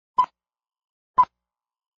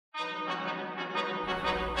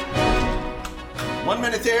1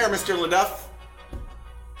 minute to air, Mr. LaDuff.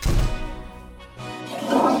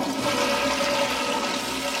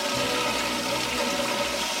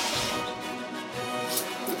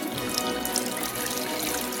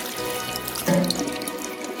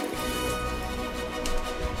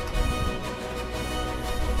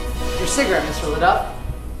 Your cigarette, Mr. LaDuff.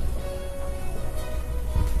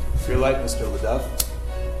 Your light, Mr. LaDuff.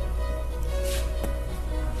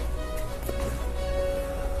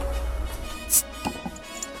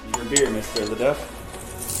 Your beer, Mr. LaDuff.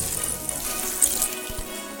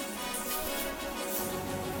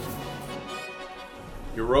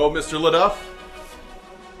 Your robe, Mr. LaDuff.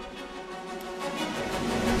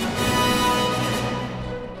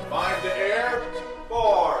 Five to air.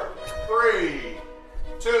 4, 3,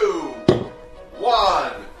 2,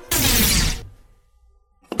 1.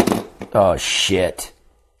 Oh, shit.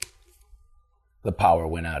 The power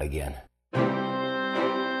went out again. Live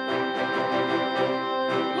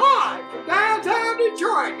from downtown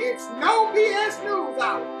Detroit, it's No BS News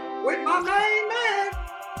Hour with my main man,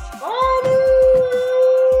 Charlie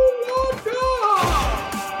LaDuff.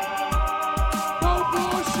 No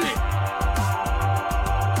bullshit.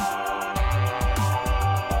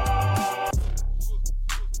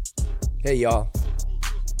 Hey, y'all.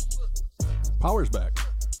 Power's back.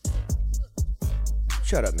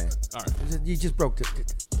 Shut up, man. All right. You just broke the...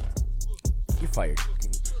 You're fired.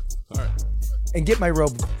 All right. And get my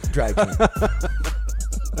robe dry clean.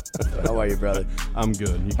 How are you, brother? I'm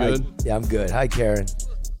good. You good? Yeah, I'm good. Hi, Karen.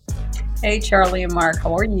 Hey, Charlie and Mark.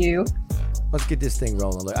 How are you? Let's get this thing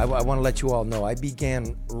rolling. I want to let you all know I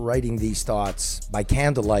began writing these thoughts by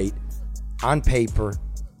candlelight, on paper,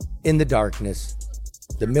 in the darkness.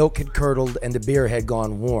 The milk had curdled and the beer had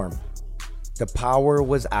gone warm. The power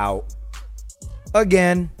was out.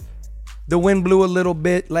 Again, the wind blew a little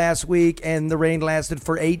bit last week and the rain lasted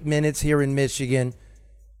for 8 minutes here in Michigan.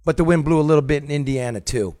 But the wind blew a little bit in Indiana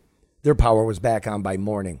too. Their power was back on by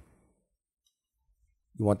morning.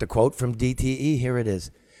 You want the quote from DTE? Here it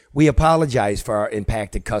is. We apologize for our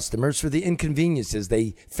impacted customers for the inconveniences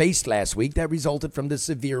they faced last week that resulted from the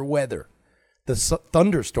severe weather. The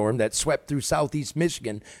thunderstorm that swept through southeast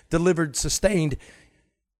Michigan delivered sustained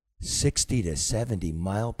 60 to 70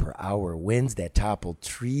 mile per hour winds that toppled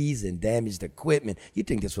trees and damaged equipment. You'd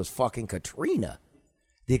think this was fucking Katrina.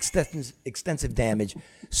 The extensive damage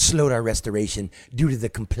slowed our restoration due to the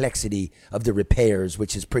complexity of the repairs,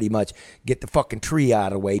 which is pretty much get the fucking tree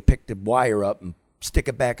out of the way, pick the wire up, and stick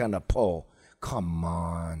it back on the pole. Come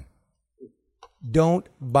on. Don't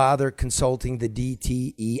bother consulting the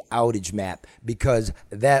DTE outage map because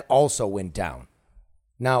that also went down.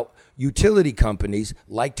 Now, utility companies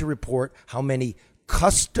like to report how many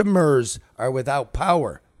customers are without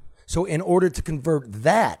power. So in order to convert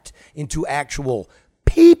that into actual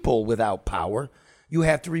people without power, you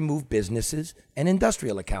have to remove businesses and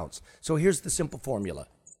industrial accounts. So here's the simple formula.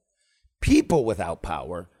 People without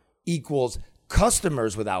power equals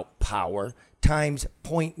customers without power times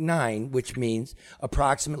 0.9, which means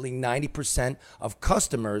approximately 90% of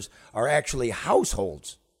customers are actually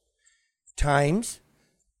households, times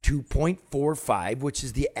 2.45, which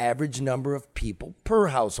is the average number of people per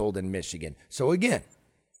household in Michigan. So again,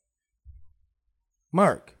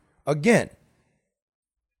 Mark, again,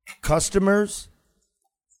 customers,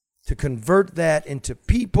 to convert that into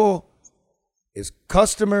people is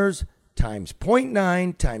customers times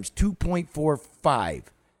 0.9 times 2.45.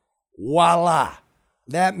 Voila.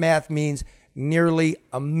 That math means nearly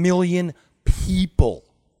 1 million people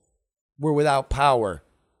were without power.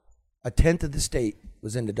 A tenth of the state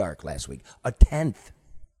was in the dark last week. A tenth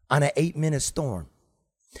on an 8-minute storm.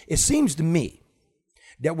 It seems to me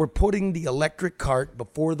that we're putting the electric cart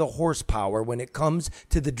before the horsepower when it comes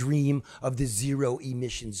to the dream of the zero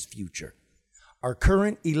emissions future. Our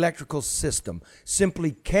current electrical system simply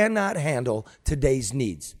cannot handle today's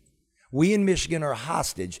needs. We in Michigan are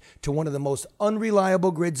hostage to one of the most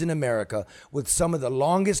unreliable grids in America with some of the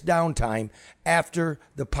longest downtime after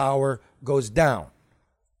the power goes down.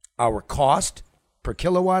 Our cost per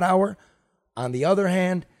kilowatt hour, on the other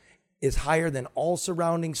hand, is higher than all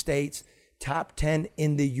surrounding states, top 10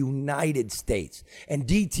 in the United States. And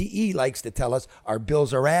DTE likes to tell us our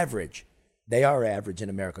bills are average. They are average in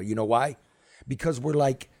America. You know why? Because we're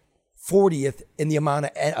like 40th in the amount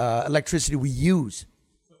of electricity we use.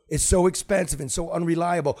 It's so expensive and so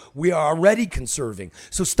unreliable. We are already conserving.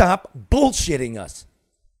 So stop bullshitting us.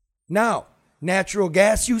 Now, natural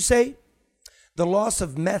gas, you say? The loss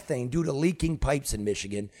of methane due to leaking pipes in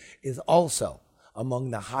Michigan is also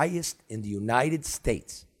among the highest in the United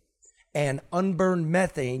States. And unburned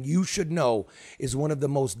methane, you should know, is one of the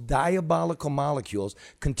most diabolical molecules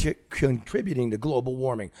contributing to global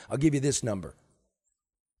warming. I'll give you this number.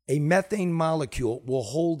 A methane molecule will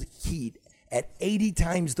hold heat at 80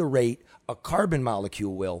 times the rate a carbon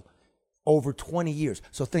molecule will over 20 years.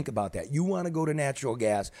 So think about that. You want to go to natural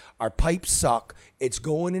gas, our pipes suck, it's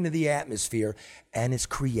going into the atmosphere, and it's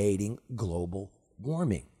creating global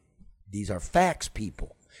warming. These are facts,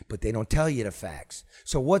 people, but they don't tell you the facts.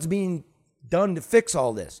 So what's being done to fix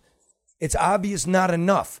all this? It's obvious not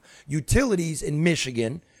enough. Utilities in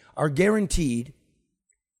Michigan are guaranteed,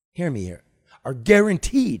 hear me here, are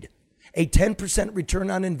guaranteed a 10%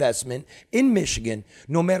 return on investment in Michigan,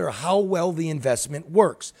 no matter how well the investment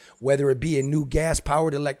works, whether it be a new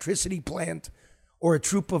gas-powered electricity plant or a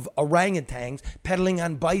troop of orangutans pedaling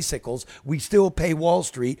on bicycles. We still pay Wall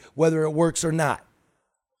Street whether it works or not.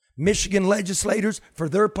 Michigan legislators, for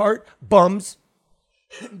their part, bums.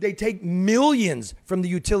 They take millions from the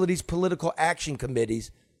utilities political action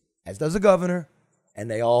committees, as does the governor,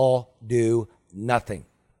 and they all do nothing.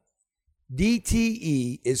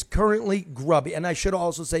 DTE is currently grubbing, and I should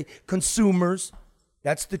also say consumers.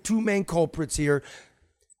 That's the two main culprits here.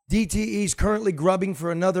 DTE is currently grubbing for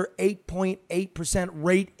another 8.8%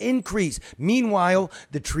 rate increase. Meanwhile,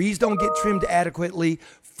 the trees don't get trimmed adequately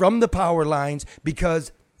from the power lines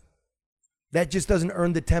because that just doesn't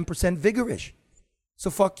earn the 10% vigorish. So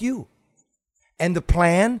fuck you. And the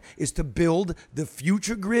plan is to build the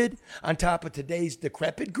future grid on top of today's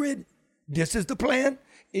decrepit grid. This is the plan.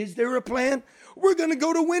 Is there a plan? We're going to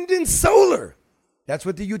go to wind and solar. That's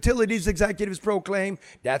what the utilities executives proclaim.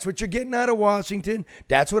 That's what you're getting out of Washington.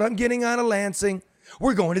 That's what I'm getting out of Lansing.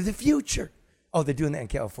 We're going to the future. Oh, they're doing that in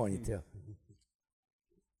California too.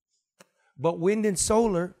 But wind and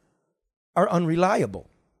solar are unreliable.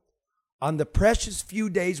 On the precious few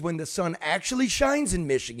days when the sun actually shines in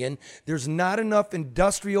Michigan, there's not enough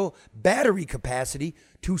industrial battery capacity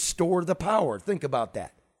to store the power. Think about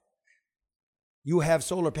that. You have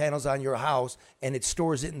solar panels on your house and it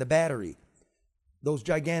stores it in the battery. Those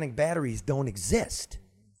gigantic batteries don't exist.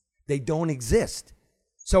 They don't exist.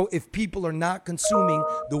 So if people are not consuming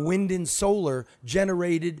the wind and solar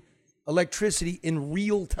generated electricity in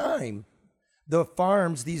real time, the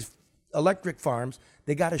farms, these electric farms,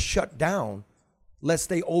 they got to shut down lest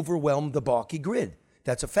they overwhelm the balky grid.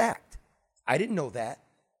 That's a fact. I didn't know that,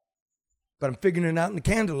 but I'm figuring it out in the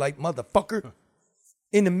candlelight, motherfucker.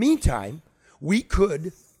 In the meantime, we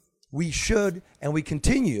should, and we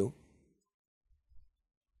continue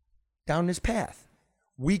down this path.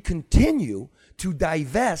 We continue to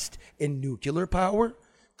divest in nuclear power,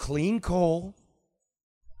 clean coal,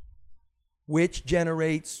 which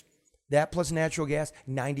generates, that plus natural gas,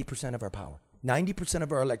 90% of our power. 90%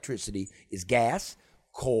 of our electricity is gas,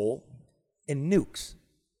 coal, and nukes.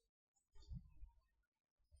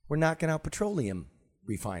 We're knocking out petroleum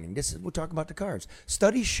refining. We'll talk about the cars.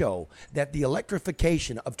 Studies show that the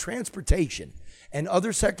electrification of transportation and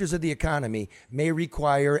other sectors of the economy may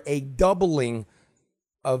require a doubling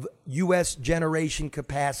of U.S. generation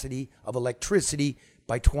capacity of electricity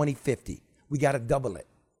by 2050. We got to double it.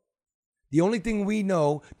 The only thing we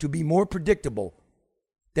know to be more predictable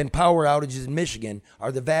than power outages in Michigan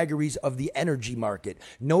are the vagaries of the energy market.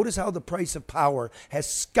 Notice how the price of power has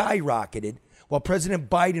skyrocketed while President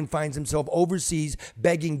Biden finds himself overseas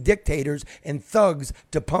begging dictators and thugs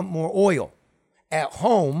to pump more oil. At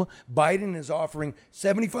home, Biden is offering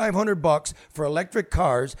 $7,500 for electric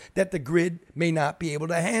cars that the grid may not be able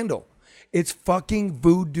to handle. It's fucking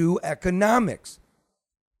voodoo economics.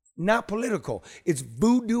 Not political. It's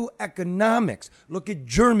voodoo economics. Look at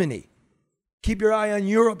Germany. Keep your eye on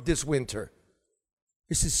Europe this winter.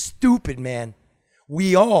 This is stupid, man.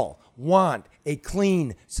 We all want a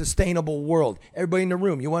clean, sustainable world. Everybody in the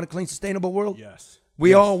room, you want a clean, sustainable world? Yes.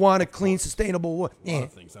 We all want a clean, sustainable world. A lot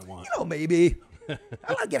of things I want. Maybe. I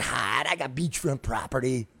want to get hot. I got beachfront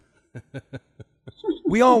property.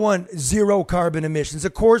 We all want zero carbon emissions.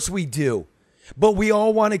 Of course we do. But we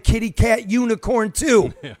all want a kitty cat unicorn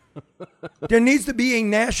too. Yeah. There needs to be a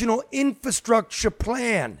national infrastructure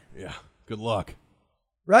plan. Yeah. Good luck.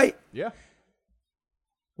 Right? Yeah.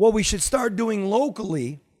 What we should start doing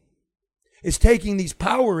locally is taking these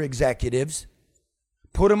power executives,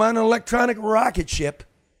 put them on an electronic rocket ship,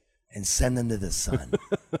 and send them to the sun.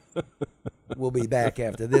 We'll be back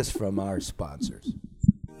after this from our sponsors.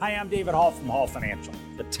 Hi, I'm David Hall from Hall Financial.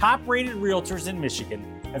 The top-rated realtors in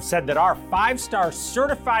Michigan have said that our 5-star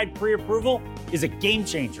certified pre-approval is a game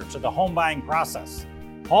changer to the home buying process.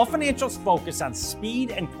 Hall Financial's focus on speed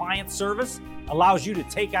and client service allows you to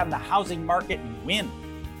take on the housing market and win.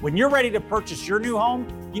 When you're ready to purchase your new home,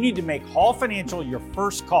 you need to make Hall Financial your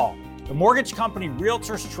first call. The mortgage company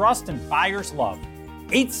realtors trust and buyers love.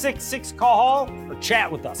 866-CALL-HALL or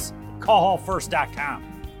chat with us at callhallfirst.com.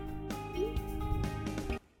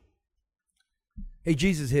 Hey,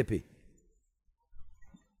 Jesus hippie.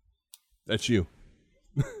 That's you.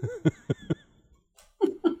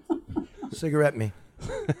 Cigarette me.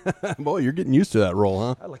 Boy, you're getting used to that role,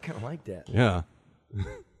 huh? I kind of like that. Yeah.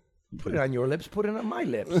 Put it on your lips, put it on my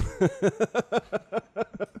lips.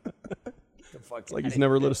 It's like he's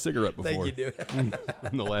never lit a cigarette before. Thank you, dude.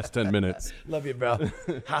 In the last 10 minutes. Love you, bro.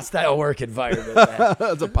 Hostile work environment, man.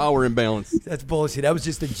 That's a power imbalance. That's bullshit. That was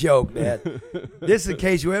just a joke, man. This, in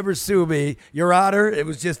case you ever sue me, Your Honor, it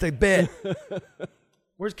was just a bit.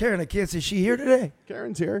 Where's Karen? I can't say she here today.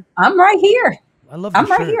 Karen's here. I'm right here. I love. I'm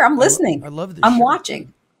right here. I'm listening. I love this. I'm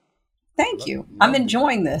watching. Thank you. I'm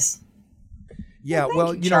enjoying this. Yeah.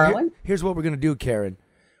 Well, you know, Charlie. here's what we're gonna do, Karen.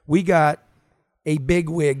 We got a big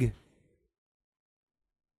wig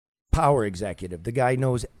power executive. The guy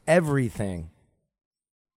knows everything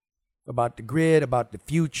about the grid, about the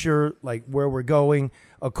future, like where we're going.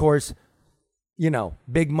 Of course, you know,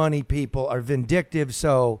 big money people are vindictive,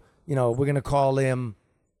 so, you know, we're going to call him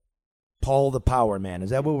Paul the Power Man.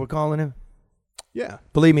 Is that what we're calling him? Yeah.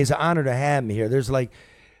 Believe me, it's an honor to have me here. There's like,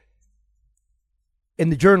 in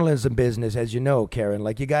the journalism business, as you know, Karen,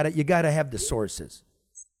 like you gotta have the sources.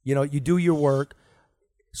 You know, you do your work.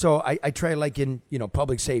 So I try, like in, you know,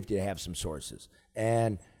 public safety, to have some sources.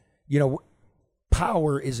 And, you know,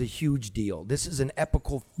 power is a huge deal. This is an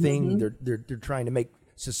epical thing they're trying to make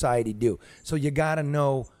society do. So you got to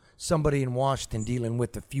know somebody in Washington dealing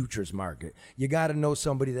with the futures market. You got to know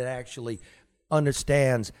somebody that actually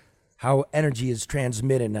understands how energy is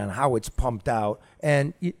transmitted and how it's pumped out.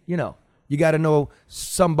 And, you know, you got to know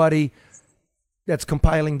somebody that's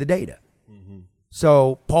compiling the data.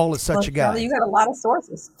 So Paul is such a guy. Charlie, you got a lot of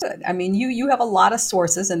sources. Good. I mean, you have a lot of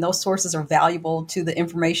sources, and those sources are valuable to the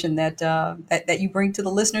information that that you bring to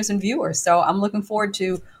the listeners and viewers. So I'm looking forward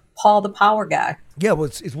to Paul the Power Guy. Yeah, well,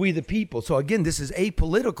 it's we the people. So again, this is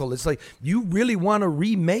apolitical. It's like you really want to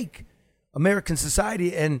remake American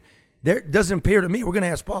society, and there doesn't appear to me, we're going to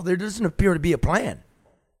ask Paul, there doesn't appear to be a plan.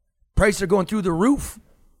 Prices are going through the roof,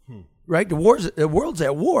 right? The world's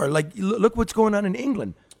at war. Like, look what's going on in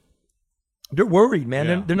England. They're worried, man.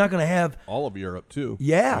 Yeah. They're not going to have... All of Europe, too.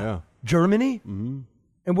 Yeah. Germany. Mm-hmm.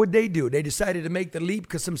 And what'd they do? They decided to make the leap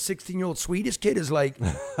because some 16-year-old Swedish kid is like,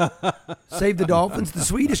 save the Dolphins. The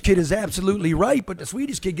Swedish kid is absolutely right, but the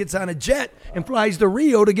Swedish kid gets on a jet and flies to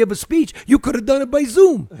Rio to give a speech. You could have done it by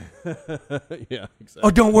Zoom. Yeah, exactly.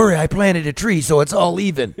 Oh, don't worry. I planted a tree, so it's all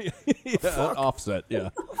even. Offset, yeah.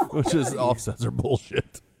 Which is, offsets are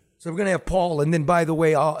bullshit. So we're going to have Paul. And then, by the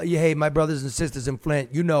way, hey, my brothers and sisters in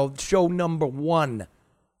Flint, you know, show number 1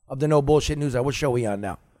 of the No Bullshit News. What show are we on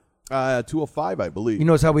now? 205, I believe. You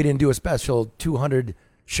notice how we didn't do a special 200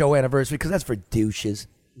 show anniversary? Because that's for douches.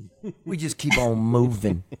 We just keep on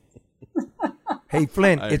moving. Hey,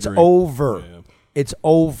 Flint, it's over. Yeah. It's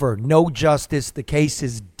over. No justice. The case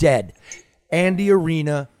is dead. Andy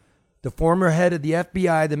Arena, the former head of the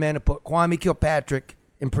FBI, the man that put Kwame Kilpatrick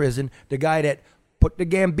in prison, the guy that put the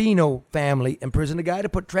Gambino family in prison, the guy that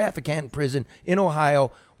put Trafficant in prison in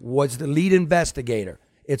Ohio, was the lead investigator.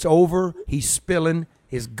 It's over. He's spilling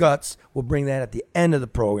his guts. We'll bring that at the end of the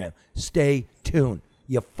program. Stay tuned.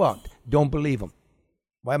 You fucked. Don't believe him.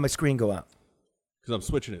 Why did my screen go out? Because I'm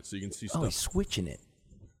switching it so you can see stuff. Oh, he's switching it.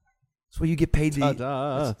 That's why you get paid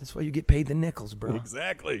that's why you get paid the nickels, bro.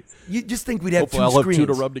 Exactly. You just think we'd have Hopefully two I'll screens. have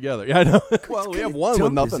 2 to rub together. Yeah, I know. Well, we have one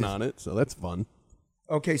with nothing on it, so that's fun.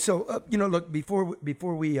 Okay, so you know, look, before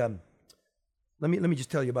we let me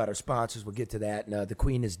just tell you about our sponsors. We'll get to that. And, the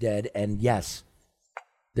Queen is dead, and yes,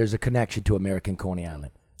 there's a connection to American Coney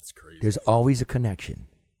Island. That's crazy. There's always a connection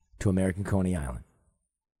to American Coney Island,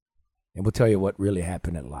 and we'll tell you what really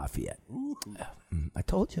happened at Lafayette. I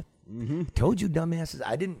told you. I told you, dumbasses.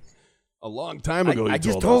 I didn't. A long time ago, I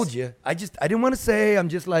just told you. I didn't want to say. I'm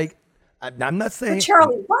just like, I'm not saying. But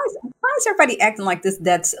Charlie, why is everybody acting like this?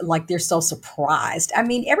 That's like they're so surprised. I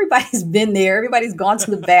mean, everybody's been there. Everybody's gone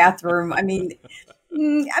to the bathroom. I mean,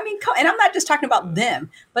 and I'm not just talking about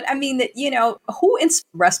them, but I mean that, you know, who in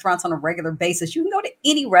restaurants on a regular basis? You can go to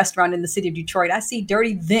any restaurant in the city of Detroit. I see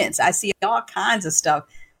dirty vents. I see all kinds of stuff.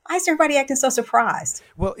 Why is everybody acting so surprised?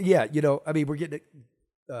 Well, yeah, you know, I mean, we're getting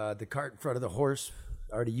the cart in front of the horse.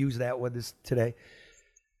 I already used that with us today.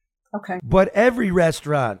 Okay. But every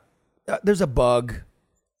restaurant, there's a bug.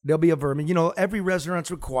 There'll be a vermin. You know, every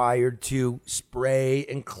restaurant's required to spray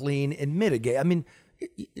and clean and mitigate. I mean,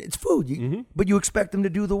 it's food, but you expect them to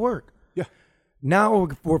do the work. Yeah. Now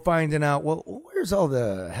we're finding out, well, where's all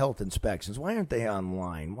the health inspections? Why aren't they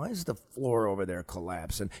online? Why is the floor over there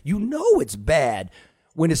collapsing? You know it's bad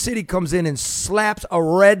when the city comes in and slaps a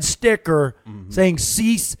red sticker saying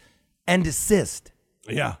cease and desist.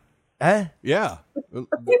 Yeah. Eh? Yeah.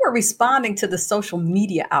 But they were responding to the social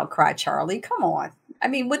media outcry, Charlie. Come on. I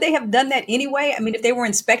mean, would they have done that anyway? I mean, if they were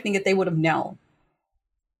inspecting it, they would have known.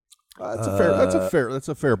 That's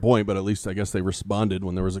a fair point, but at least I guess they responded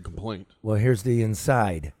when there was a complaint. Well, here's the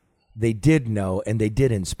inside. They did know, and they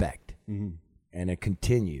did inspect, and it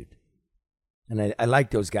continued. And I like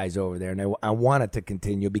those guys over there, and I want it to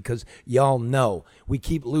continue because y'all know we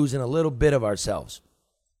keep losing a little bit of ourselves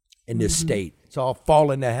in this state. It's all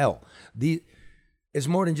falling to hell. It's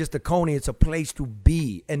more than just a coney. It's a place to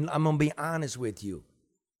be. And I'm going to be honest with you.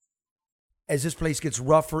 As this place gets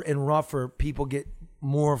rougher and rougher, people get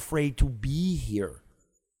more afraid to be here.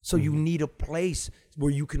 So you need a place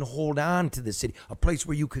where you can hold on to the city, a place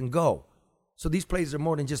where you can go. So these places are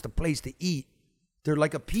more than just a place to eat. They're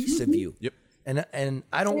like a piece of you. Yep. And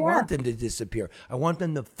I don't want them to disappear. I want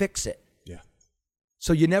them to fix it. Yeah.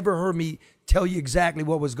 So you never heard me tell you exactly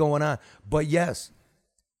what was going on. But yes,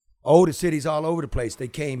 the city's all over the place. They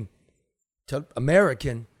came to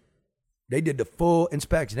American. They did the full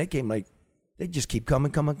inspection. They came they just keep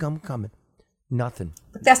coming. Nothing.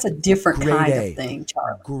 But that's a different Grade kind A. of thing,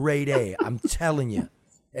 Charlie. Grade A. I'm telling you.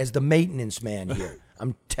 As the maintenance man here,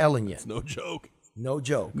 I'm telling you. It's no joke. No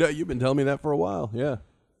joke. No, you've been telling me that for a while. Yeah.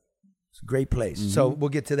 It's a great place. So we'll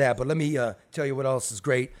get to that. But let me tell you what else is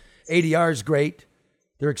great. ADR is great.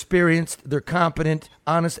 They're experienced. They're competent,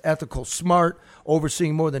 honest, ethical, smart,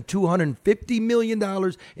 overseeing more than $250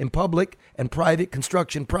 million in public and private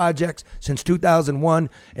construction projects since 2001.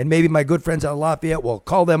 And maybe my good friends out of Lafayette will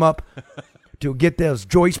call them up to get those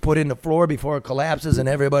joists put in the floor before it collapses and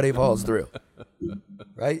everybody falls through.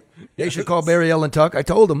 Right? They should call Barry Ellen Tuck. I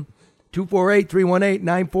told them.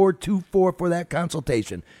 248-318-9424 for that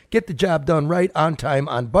consultation. Get the job done right, on time,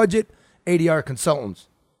 on budget. ADR Consultants.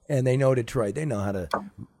 And they know Detroit. They know how to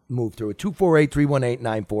move through it.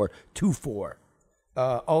 248-318-9424.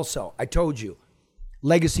 Also, I told you,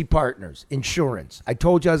 Legacy Partners, insurance. I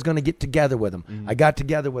told you I was going to get together with them. I got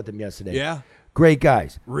together with them yesterday. Yeah. Great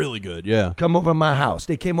guys. Really good. Yeah. Come over to my house.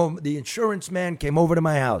 They came over. The insurance man came over to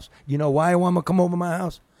my house. You know why I want them to come over to my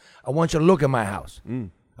house? I want you to look at my house.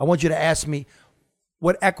 I want you to ask me,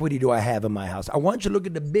 what equity do I have in my house? I want you to look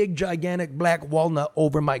at the big, gigantic black walnut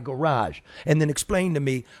over my garage and then explain to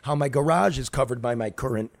me how my garage is covered by my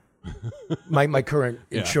current my current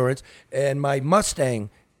insurance, and my Mustang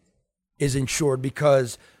is insured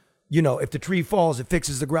because, if the tree falls, it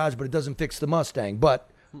fixes the garage, but it doesn't fix the Mustang. But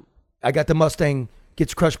I got the Mustang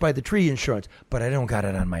gets crushed by the tree insurance, but I don't got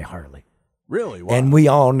it on my Harley. Really? Wow. And we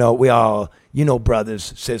all know,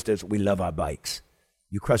 brothers, sisters, we love our bikes.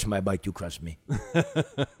 You crush my bike, you crush me.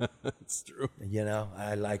 It's true.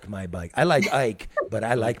 I like my bike. I like Ike, but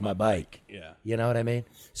I like my bike. Yeah. You know what I mean?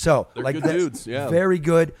 So, They're good dudes, yeah. Very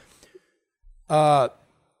good. Kurt,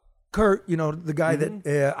 the guy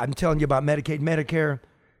that I'm telling you about Medicaid, Medicare,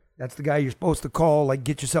 that's the guy you're supposed to call,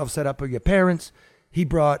 get yourself set up with your parents. He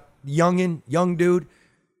brought young dude.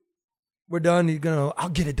 We're done. He's going to, I'll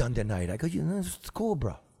get it done tonight. I go, it's cool,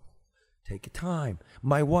 bro. Take your time.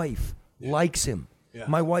 My wife likes him. Yeah.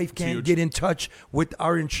 My wife can't get in touch with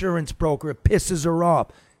our insurance broker. It pisses her off.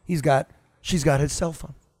 She's got his cell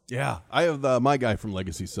phone. Yeah, I have my guy from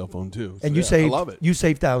Legacy's cell phone too. So And you saved, I love it. You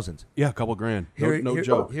saved thousands. Yeah, a couple grand. No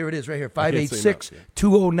joke. Here it is right here.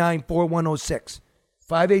 586-209-4106.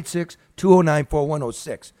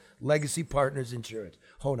 586-209-4106. Legacy Partners Insurance.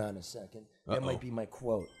 Hold on a second. That might be my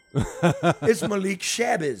quote. It's Malik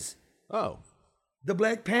Shabazz. Oh. The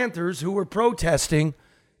Black Panthers who were protesting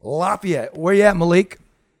Lafayette. Where you at, Malik?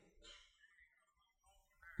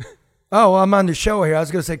 Oh, I'm on the show here. I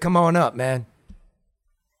was going to say, come on up, man.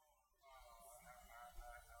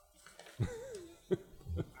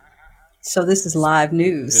 So this is live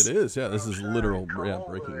news. It is, yeah. This is literal breaking news.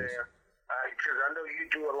 Because I know you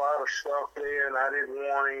do a lot of stuff there, and I didn't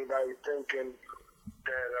want anybody thinking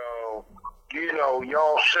that,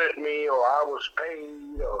 y'all sent me or I was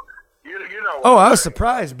paid or, Oh, I was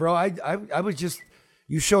surprised, bro. I was just,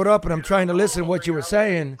 you showed up and I'm trying to listen to what you were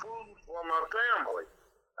saying. Food for my family.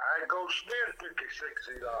 I go spend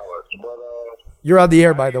 $50, $60, but You're on the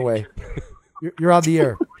air, by the way. You're on the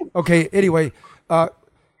air. Okay, anyway, why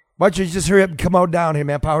don't you just hurry up and come on down here,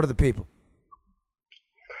 man? Power to the people.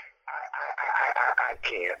 I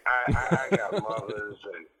can't. I got mothers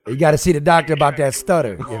and. You got to see the doctor about that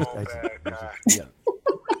stutter. Yeah.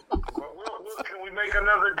 Can we make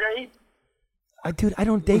another date? Dude, I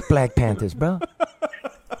don't date Black Panthers, bro.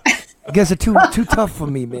 You guys are too tough for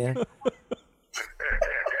me, man.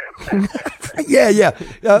 Yeah.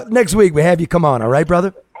 Next week we have you come on, all right, brother?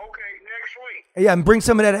 Okay, next week. Yeah, and bring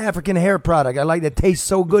some of that African hair product. I like that. Tastes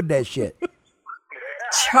so good, that shit.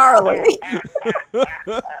 Charlie.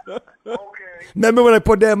 Okay. Remember when I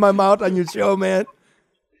put that in my mouth on your show, man?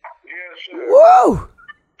 Yes, sir. Whoa!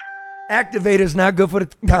 Activator's not good for the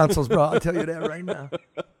tonsils, bro. I'll tell you that right now.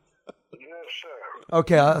 Yes, sir.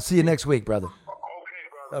 Okay, I'll see you next week, brother. Okay,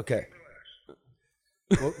 brother. Okay.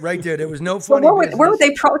 Well, right there was no So funny where business. were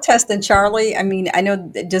they protesting, Charlie? I mean, I know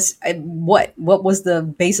that just what was the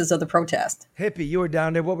basis of the protest? Hippie, you were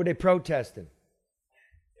down there. What were they protesting?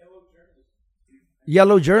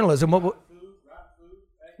 Yellow journalism. What?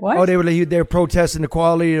 What? Oh, they were protesting the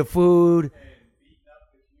quality of the food,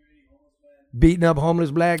 beating up homeless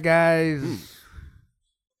black guys.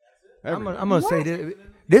 I'm gonna say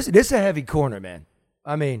this is a heavy corner, man.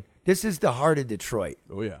 I mean, this is the heart of Detroit.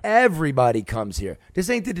 Oh, yeah. Everybody comes here. This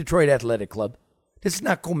ain't the Detroit Athletic Club. This is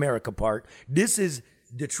not Comerica Park. This is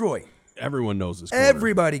Detroit. Everyone knows this corner.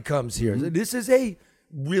 Everybody comes here. This is a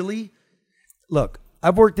really look.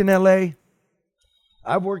 I've worked in L.A.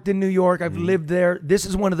 I've worked in New York. I've lived there. This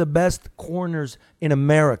is one of the best corners in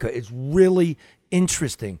America. It's really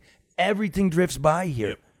interesting. Everything drifts by here.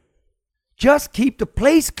 Yep. Just keep the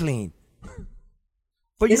place clean.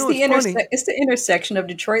 But you It's know the what's funny? it's the intersection of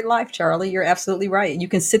Detroit life, Charlie. You're absolutely right. You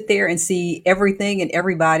can sit there and see everything and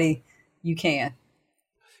everybody you can.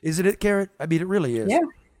 Isn't it, Carrot? I mean, it really is. Yeah,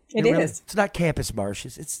 it really- is. It's not campus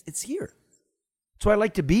marshes. It's here. That's why I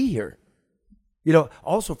like to be here. You know,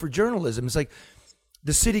 also for journalism, it's like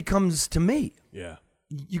the city comes to me. Yeah.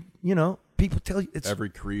 You know, people tell you it's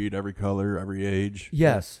Every creed, every color, every age.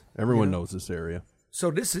 yes. Everyone knows this area.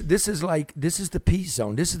 So this is the peace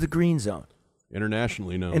zone. This is the green zone,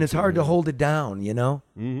 Internationally known. and it's hard to hold it down. You know.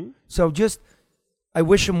 Mm-hmm. So I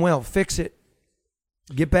wish them well. Fix it.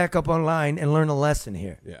 Get back up online and learn a lesson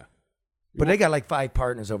here. Yeah. But they got like 5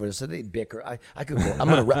 partners over there, so they bicker. I could go. I'm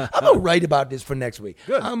gonna write about this for next week.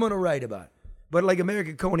 Good. I'm gonna write about it. But like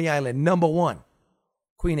American Coney Island, #1,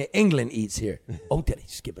 Queen of England eats here. Oh, did he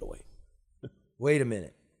skip it away? Wait a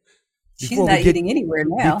minute. She's not eating anywhere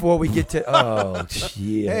now. Before we get to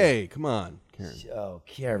yeah. Hey, come on, Karen. Oh,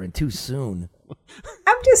 Karen, too soon.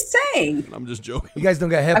 I'm just saying. I'm just joking. You guys don't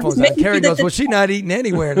got headphones on. making Karen sure that goes, well, she's not eating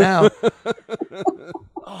anywhere now.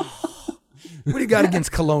 Oh, what do you got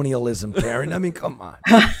against colonialism, Karen? I mean, come on.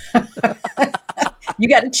 You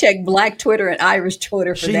got to check Black Twitter and Irish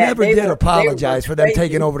Twitter for She that. never did apologize for them crazy.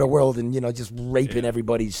 taking over the world and, just raping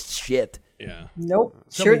everybody's shit. Yeah. Nope.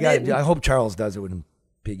 Somebody Sure gotta did. I hope Charles does it with them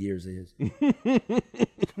big ears of his.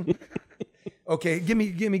 Okay, give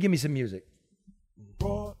me some music.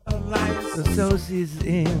 Associates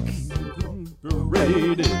Inc.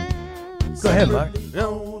 Rated. Go ahead, Mark.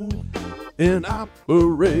 And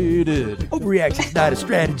operated. Overreaction is not a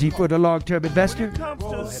strategy for the long-term investor.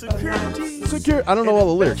 Secure. I don't know all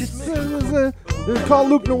the lyrics. It's called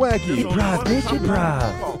Luke Nowacki. Improv, bitch,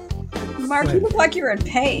 improv. Mark, you look like you're in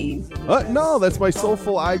pain. No, that's my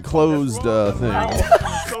soulful eye closed thing.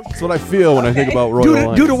 That's what I feel when I think about Royal Do the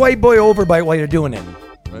Alliance. white boy overbite while you're doing it.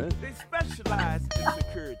 Right?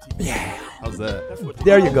 Yeah. How's that?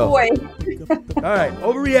 There you go. Boy. All right,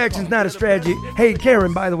 overreaction is not a strategy. Hey,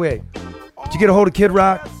 Karen, by the way, did you get a hold of Kid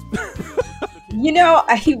Rock?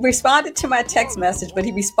 He responded to my text message, but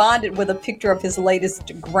he responded with a picture of his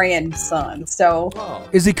latest grandson. So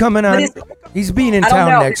Is he coming on? He's being in I don't town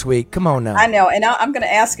know. next week. Come on now. I know, and I'm going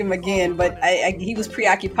to ask him again, but he was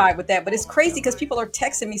preoccupied with that. But it's crazy because people are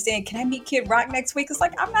texting me saying, "Can I meet Kid Rock next week?" It's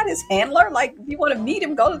like, I'm not his handler. Like, if you want to meet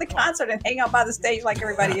him, go to the concert and hang out by the stage like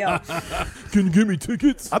everybody else. Can you give me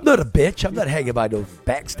tickets? I'm not a bitch. I'm not hanging by those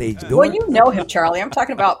backstage doors. Well, you know him, Charlie. I'm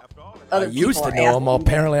talking about other I used people to are know him. asking.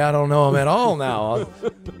 Apparently, I don't know him at all now.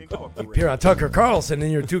 You appear on Tucker Carlson,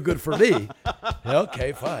 and you're too good for me.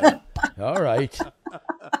 Okay, fine. All right.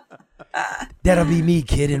 That'll be me,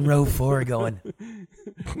 kid, in row 4 going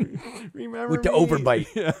Remember with the me?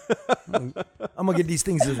 overbite. I'm going to get these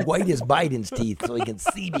things as white as Biden's teeth so he can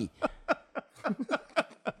see me.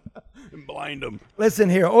 And blind them. Listen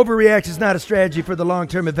here, overreaction is not a strategy for the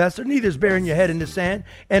long-term investor. Neither is burying your head in the sand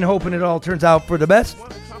and hoping it all turns out for the best.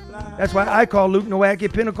 That's why I call Luke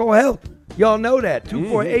Nowacki Pinnacle Health. Y'all know that.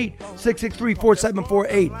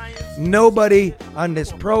 248-663-4748. Nobody on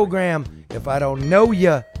this program, if I don't know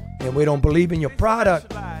you and we don't believe in your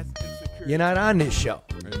product, you're not on this show.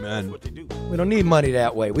 Amen. We don't need money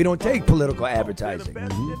that way. We don't take political advertising.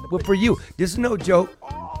 But for you, this is no joke.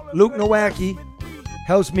 Luke Nowacki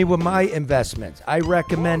helps me with my investments. I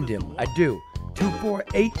recommend him. I do.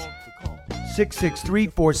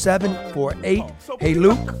 663-4748. Hey,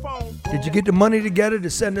 Luke, did you get the money together to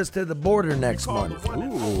send us to the border next month?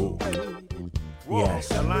 Ooh. Yes.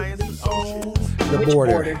 The Which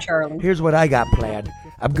border. border, Charlie? Here's what I got planned.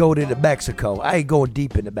 I'm going into Mexico. I ain't going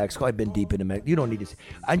deep into Mexico. I've been deep into Mexico. You don't need to see.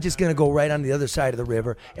 I'm just going to go right on the other side of the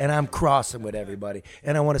river, and I'm crossing with everybody.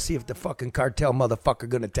 And I want to see if the fucking cartel motherfucker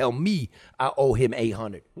going to tell me I owe him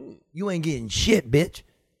 800. You ain't getting shit, bitch.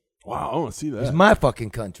 Wow, I want to see that. It's my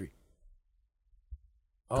fucking country.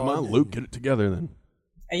 Come on, Luke, get it together then.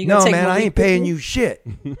 Are you gonna No, take man, I Malik ain't with paying you? you shit.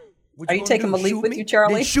 What Are you gonna taking do, Malik shoot with me? you,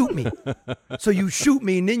 Charlie? Then shoot me. So you shoot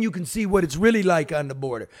me, and then you can see what it's really like on the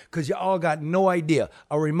border, because you all got no idea.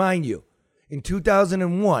 I'll remind you, in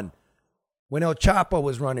 2001, when El Chapo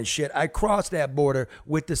was running shit, I crossed that border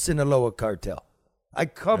with the Sinaloa cartel. I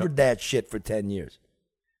covered that shit for 10 years.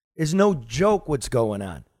 It's no joke what's going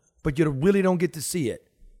on, but you really don't get to see it.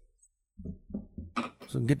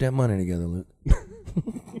 So get that money together, Luke.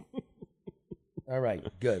 All right,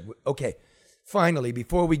 good. Okay. Finally,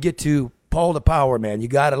 before we get to Paul the Power Man, you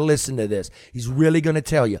got to listen to this. He's really going to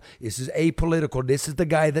tell you. This is apolitical. This is the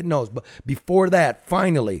guy that knows. But before that,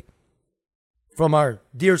 finally, from our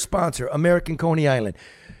dear sponsor, American Coney Island.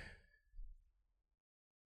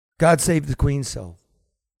 God save the Queen's soul.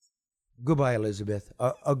 Goodbye, Elizabeth.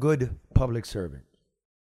 A good public servant.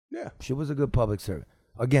 Yeah. She was a good public servant.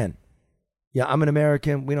 Again, yeah, I'm an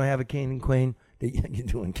American. We don't have a king and queen. You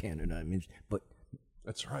do in Canada, I mean, but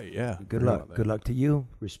That's right, yeah. good luck. Good luck to you.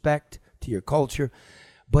 Respect to your culture.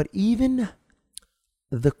 But even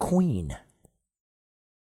the Queen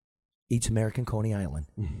eats American Coney Island.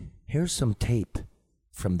 Here's some tape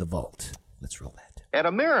from the vault. Let's roll that. At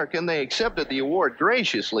American, they accepted the award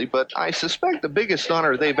graciously, but I suspect the biggest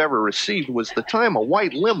honor they've ever received was the time a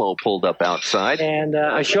white limo pulled up outside. And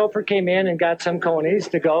a chauffeur came in and got some conies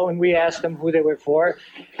to go, and we asked them who they were for.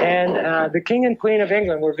 And the King and Queen of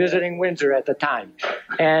England were visiting Windsor at the time.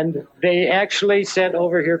 And they actually sent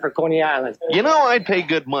over here for Coney Island. You know, I'd pay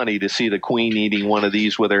good money to see the Queen eating one of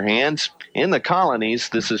these with her hands. In the colonies,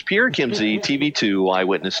 this is Pierre Kimsey, TV2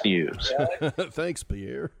 Eyewitness News. Thanks,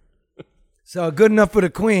 Pierre. So good enough for the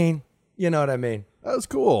Queen. You know what I mean? That was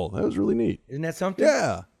cool. That was really neat. Isn't that something?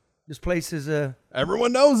 Yeah. This place is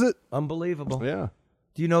Everyone knows it. unbelievable. Yeah.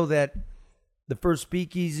 Do you know that the first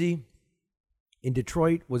speakeasy in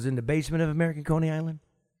Detroit was in the basement of American Coney Island?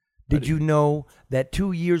 Did you know that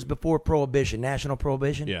 2 years before Prohibition, National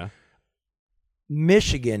Prohibition, Yeah.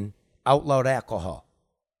 Michigan outlawed alcohol?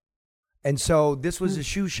 And so this was a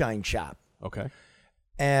shoe shine shop. Okay.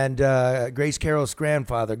 And Grace Carroll's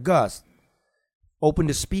grandfather, Gus, opened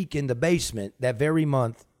to speak in the basement that very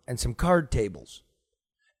month and some card tables.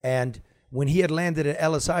 And when he had landed at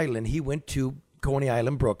Ellis Island, he went to Coney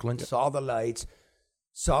Island, Brooklyn, saw the lights,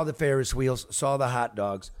 saw the Ferris wheels, saw the hot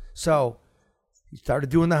dogs. So he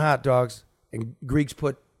started doing the hot dogs, and Greeks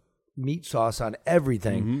put meat sauce on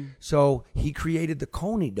everything. So he created the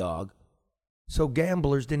Coney dog so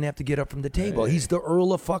gamblers didn't have to get up from the table. He's the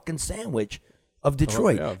Earl of fucking Sandwich of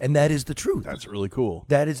Detroit, yeah. and that is the truth. That's really cool.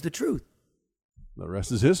 That is the truth. The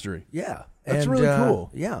rest is history. Yeah. That's And, really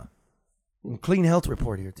cool. Yeah. And clean health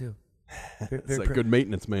report here, too. It's like good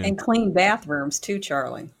maintenance, man. And clean bathrooms too,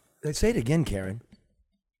 Charlie. Say it again, Karen.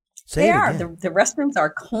 Say They it are. again. The restrooms are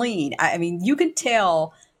clean. I mean, you can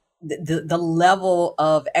tell the level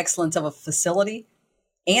of excellence of a facility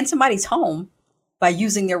and somebody's home by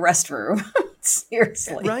using their restroom.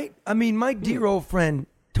 Seriously. Right? I mean, my dear old friend,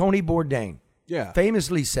 Tony Bourdain,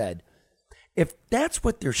 famously said, if that's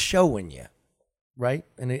what they're showing you, right,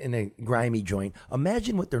 in a grimy joint,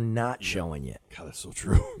 imagine what they're not showing you. God, that's so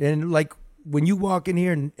true. And like when you walk in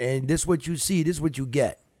here and this is what you see, this is what you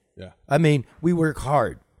get. Yeah. I mean, we work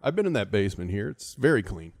hard. I've been in that basement here. It's very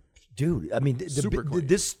clean. Dude, I mean, Super clean.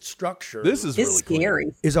 This structure This is really scary.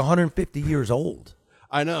 clean. is 150 years old.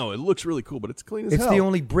 I know. It looks really cool, but it's clean as It's hell. the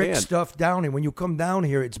only brick Man. stuff down here. When you come down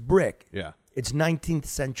here, it's brick. Yeah. It's 19th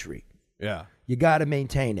century. Yeah. You got to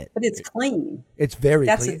maintain it. But it's clean. It's very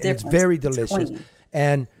That's clean. the And it's difference. very It's delicious. clean.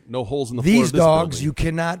 And No holes in the floor these of this dogs building. you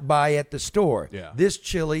cannot buy at the store. Yeah. This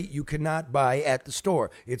chili you cannot buy at the store.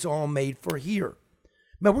 It's all made for here.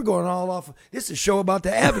 Man, we're going all off. This is a show about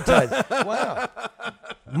the advertising. Wow.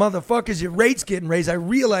 Motherfuckers, your rates getting raised. I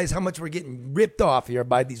realize how much we're getting ripped off here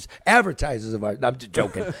by these advertisers of ours. I'm just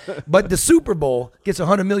joking. But the Super Bowl gets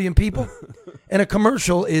 100 million people, and a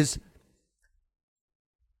commercial is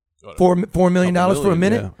 $4 million for a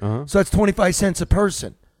minute. Yeah. Uh-huh. So that's 25 cents a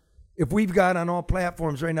person. If we've got on all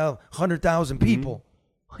platforms right now 100,000 people,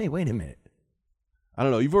 hey, wait a minute. I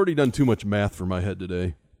don't know. You've already done too much math for my head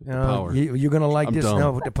today. The power. You're going to like I'm this dumb. now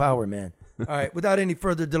with the power, man. All right, without any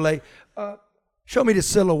further delay, Show me the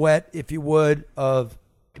silhouette, if you would, of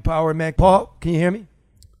the Power Mac. Paul, can you hear me?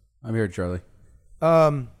 I'm here, Charlie.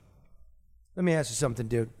 Let me ask you something,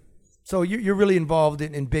 dude. So you're really involved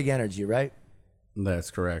in big energy, right?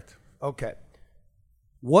 That's correct. Okay.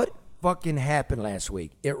 What fucking happened last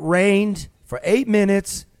week? It rained for 8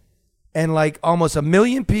 minutes, and like almost 1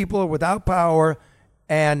 million people are without power,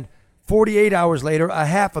 and 48 hours later,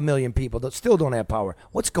 500,000 people that still don't have power.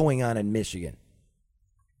 What's going on in Michigan?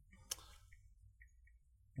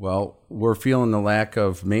 Well, we're feeling the lack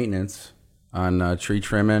of maintenance on tree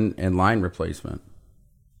trimming and line replacement.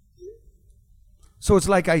 So it's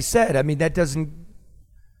like I said. I mean,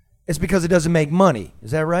 it's because it doesn't make money.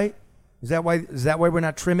 Is that right? Is that why we're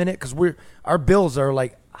not trimming it? Because our bills are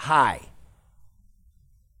like high.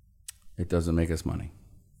 It doesn't make us money.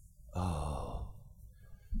 Oh,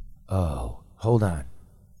 hold on.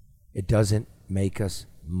 It doesn't make us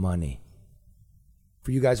money.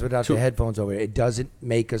 For you guys without the headphones over here, it doesn't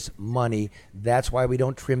make us money. That's why we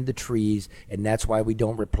don't trim the trees, and that's why we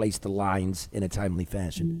don't replace the lines in a timely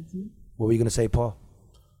fashion. Mm-hmm. What were you going to say, Paul?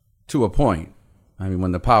 To a point. I mean,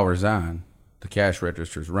 when the power's on, the cash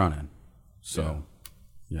register's running. So,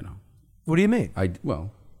 you know. What do you mean?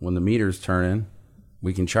 Well, when the meter's turning,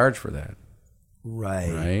 we can charge for that.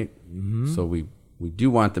 Right. Right? Mm-hmm. So we do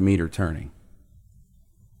want the meter turning.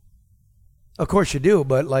 Of course you do,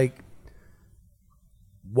 but like,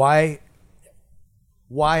 why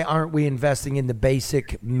aren't we investing in the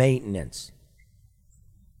basic maintenance?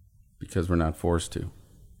 Because we're not forced to.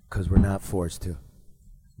 Because we're not forced to.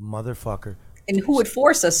 Motherfucker. And who would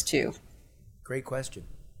force us to? Great question.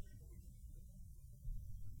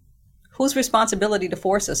 Whose responsibility to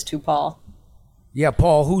force us to, Paul? Yeah,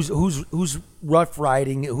 Paul, who's rough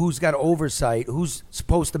riding, who's got oversight, who's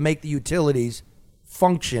supposed to make the utilities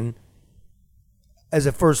function as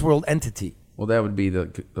a first world entity? Well, that would be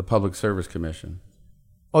the Public Service Commission.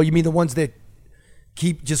 Oh, you mean the ones that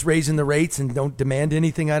keep just raising the rates and don't demand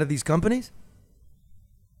anything out of these companies?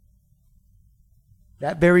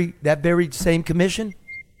 That very same commission?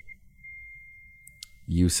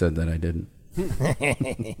 You said that I didn't.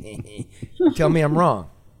 Tell me I'm wrong.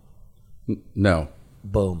 No.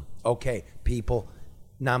 Boom. Okay, people,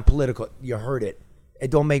 non-political, you heard it.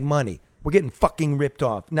 It don't make money. We're getting fucking ripped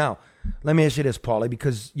off. Now, let me ask you this, Paulie,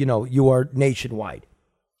 because, you know, you are nationwide.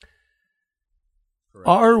 Correct.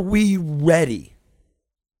 Are we ready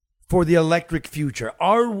for the electric future?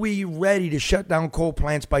 Are we ready to shut down coal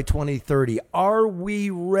plants by 2030? Are we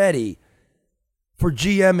ready for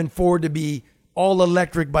GM and Ford to be all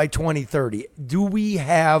electric by 2030? Do we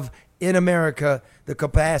have in America the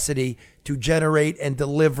capacity to generate and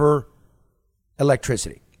deliver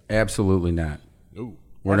electricity? Absolutely not. Ooh.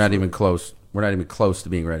 We're not even close. We're not even close to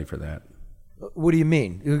being ready for that. What do you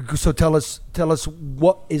mean? So tell us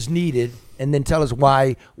what is needed, and then tell us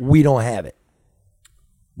why we don't have it.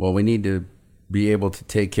 Well, we need to be able to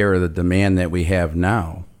take care of the demand that we have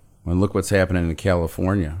now. And look what's happening in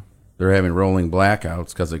California. They're having rolling blackouts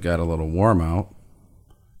because it got a little warm out.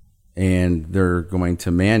 And they're going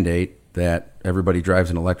to mandate that everybody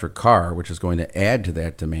drives an electric car, which is going to add to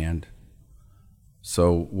that demand.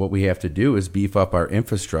 So what we have to do is beef up our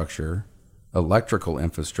infrastructure, electrical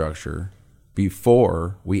infrastructure,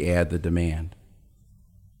 before we add the demand.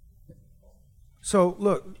 So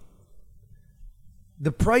look,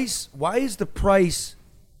 the price, why is the price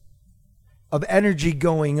of energy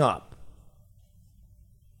going up?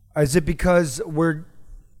 Is it because we're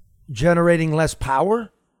generating less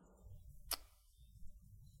power?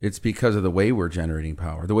 It's because of the way we're generating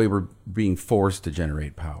power, the way we're being forced to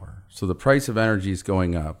generate power. So the price of energy is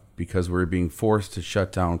going up because we're being forced to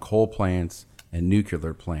shut down coal plants and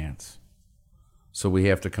nuclear plants. So we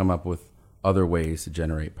have to come up with other ways to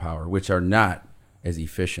generate power, which are not as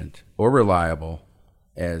efficient or reliable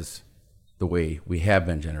as the way we have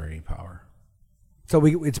been generating power. So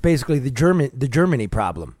it's basically the Germany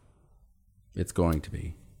problem. It's going to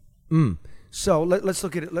be. So let's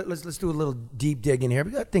look at it. Let's do a little deep dig in here.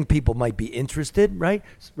 I think people might be interested, right?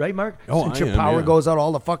 Right, Mark? Oh, Since I your am, power yeah. goes out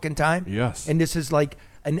all the fucking time. Yes. And this is like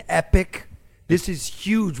an epic. This is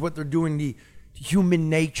huge what they're doing to human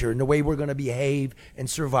nature and the way we're going to behave and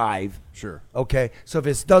survive. Sure. Okay? So if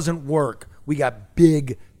this doesn't work, we got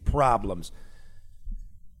big problems.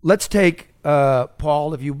 Let's take,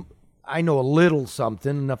 Paul, I know a little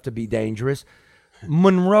something, enough to be dangerous.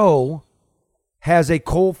 Monroe has a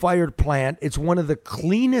coal-fired plant. It's one of the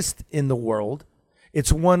cleanest in the world.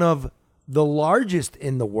 It's one of the largest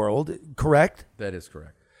in the world, correct? That is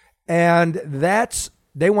correct. And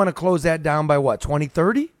they want to close that down by what,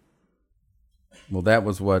 2030? Well, that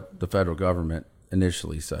was what the federal government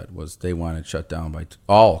initially said was they wanted shut down by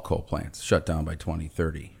all coal plants shut down by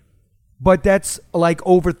 2030. But that's like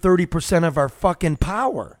over 30% of our fucking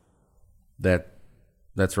power.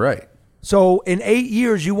 That's right. So in 8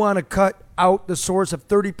 years, you want to cut out the source of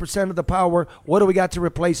 30% of the power. What do we got to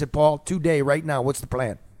replace it, Paul? Today, right now, what's the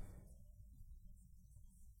plan?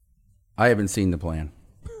 I haven't seen the plan.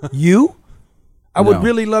 You? I would No.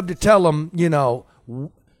 really love to tell them, you know,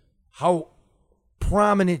 how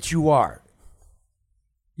prominent you are.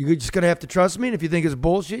 You're just going to have to trust me. And if you think it's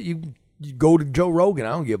bullshit, you go to Joe Rogan. I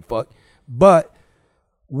don't give a fuck. But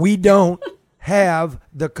we don't have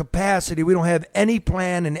the capacity. We don't have any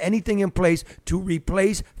plan and anything in place to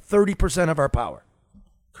replace 30% of our power.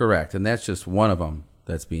 Correct. And that's just one of them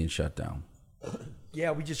that's being shut down.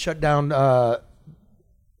 Yeah, we just shut down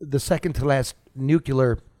the second to last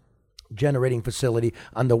nuclear generating facility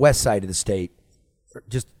on the west side of the state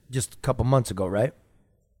just a couple months ago, right?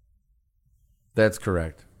 That's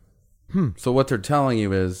correct. So what they're telling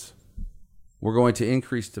you is we're going to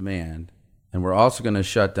increase demand, and we're also going to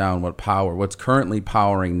shut down what's currently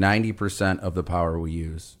powering 90% of the power we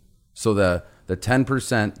use. So the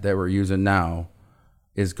 10% that we're using now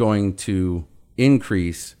is going to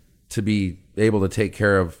increase to be able to take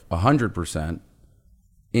care of 100%,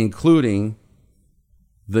 including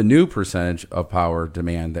the new percentage of power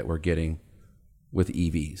demand that we're getting with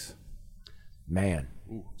EVs. Man.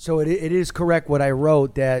 So it is correct what I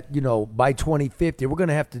wrote that, you know, by 2050, we're going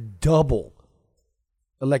to have to double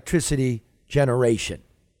electricity generation.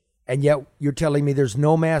 And yet you're telling me there's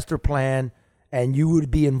no master plan and you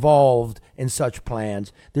would be involved in such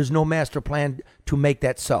plans. There's no master plan to make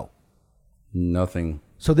that so. Nothing.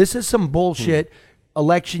 So this is some bullshit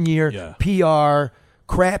election year, PR,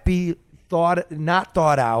 crappy not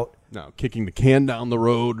thought out. No, kicking the can down the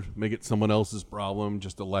road, make it someone else's problem,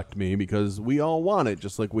 just elect me because we all want it,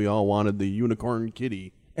 just like we all wanted the unicorn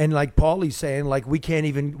kitty. And like Paulie's saying, like we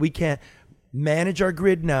can't manage our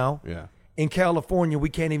grid now. Yeah. In California, we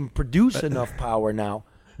can't even produce enough power now.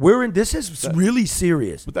 This is really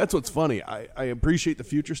serious. But that's what's funny. I appreciate the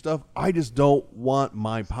future stuff. I just don't want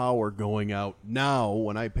my power going out now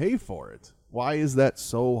when I pay for it. Why is that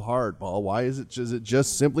so hard, Paul? Why is it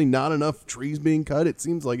just simply not enough trees being cut? It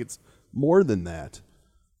seems like it's more than that.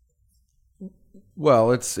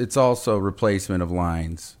 Well, it's also replacement of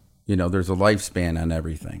lines. You know, there's a lifespan on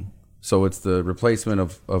everything. So it's the replacement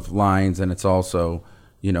of lines, and it's also,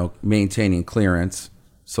 you know, maintaining clearance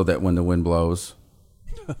so that when the wind blows,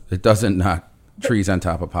 it doesn't knock trees on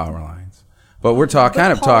top of power lines. But we're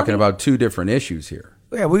talking about two different issues here.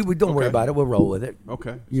 Yeah, we don't worry about it. We'll roll with it.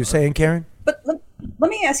 Okay. You're saying, Karen? But let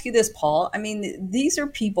me ask you this, Paul. I mean, these are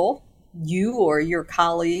people, you or your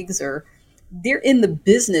colleagues, or they're in the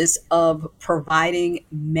business of providing,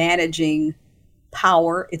 managing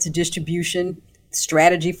power, its distribution,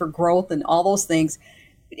 strategy for growth, and all those things.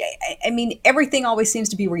 I mean, everything always seems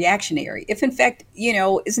to be reactionary. If in fact, you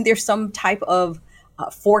know, isn't there some type of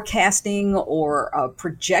forecasting or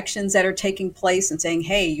projections that are taking place and saying,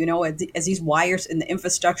 hey, you know, as these wires and the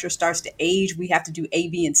infrastructure starts to age, we have to do A,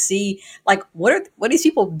 B, and C. Like, what are these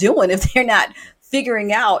people doing if they're not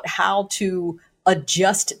figuring out how to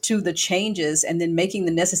adjust to the changes and then making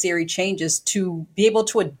the necessary changes to be able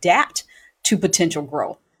to adapt to potential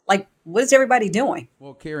growth? Like, what is everybody doing?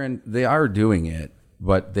 Well, Karen, they are doing it,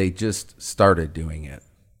 but they just started doing it.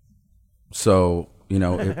 So, you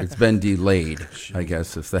know, it's been delayed, I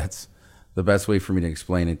guess, if that's the best way for me to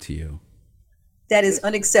explain it to you. That is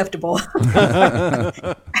unacceptable.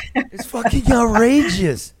 It's fucking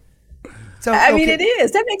outrageous. So, I mean, it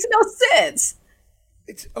is. That makes no sense.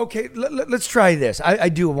 It's okay. Let's try this. I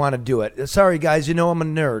do want to do it. Sorry, guys. You know I'm a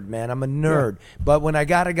nerd, man. I'm a nerd. Yeah. But when I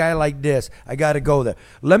got a guy like this, I got to go there.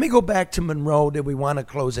 Let me go back to Monroe. That we want to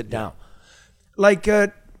close it down. Like,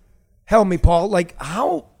 help me, Paul. Like,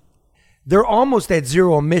 how they're almost at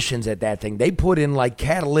zero emissions at that thing. They put in like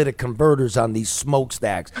catalytic converters on these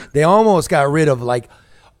smokestacks. They almost got rid of like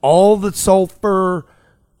all the sulfur,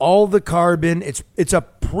 all the carbon. It's a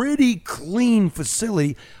pretty clean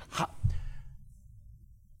facility.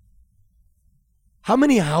 How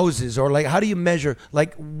many houses, or like, how do you measure,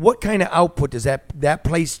 like, what kind of output does that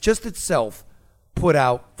place just itself put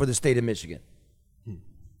out for the state of Michigan?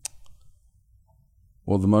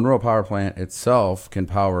 Well, the Monroe Power Plant itself can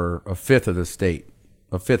power a fifth of the state,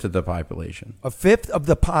 a fifth of the population. A fifth of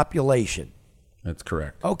the population. That's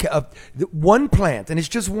correct. Okay, one plant, and it's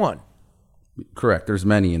just one. Correct. There's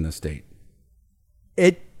many in the state.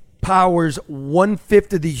 It powers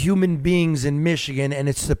 1/5 of the human beings in Michigan, and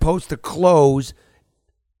it's supposed to close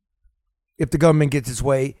if the government gets its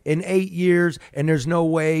way in 8 years, and there's no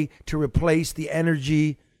way to replace the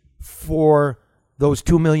energy for those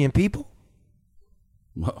 2 million people?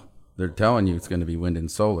 Well, they're telling you it's going to be wind and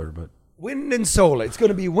solar, but Wind and solar. It's going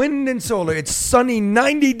to be wind and solar. It's sunny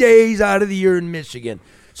 90 days out of the year in Michigan.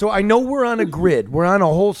 So I know we're on a grid. We're on a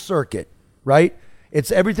whole circuit, right?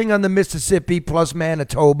 It's everything on the Mississippi plus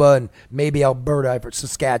Manitoba and maybe Alberta or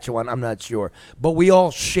Saskatchewan. I'm not sure. But we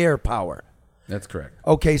all share power. that's correct.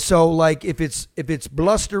 Okay, so like if it's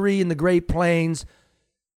blustery in the Great Plains,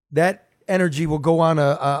 that energy will go on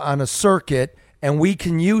a circuit and we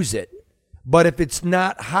can use it. But if it's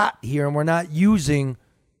not hot here and we're not using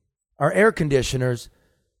our air conditioners,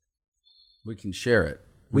 We can share it.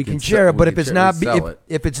 we can share it. But if it's not sell it.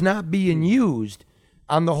 if it's not being used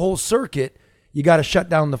on the whole circuit, you got to shut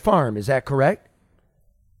down the farm. Is that correct?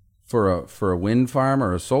 For a wind farm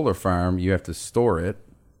or a solar farm, you have to store it.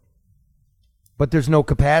 But there's no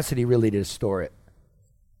capacity really to store it.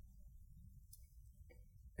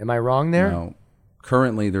 Am I wrong there? No,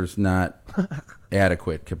 currently there's not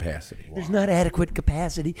adequate capacity. There's not adequate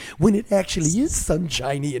capacity when it actually is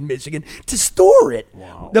sunshiny in Michigan to store it.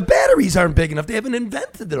 Wow. The batteries aren't big enough. They haven't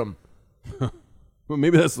invented them. Well,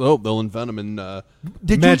 maybe that's the hope. They'll invent them in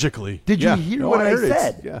magically. Did you hear what I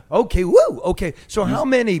said? Yeah. Okay. Woo. Okay. So how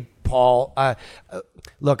many, Paul?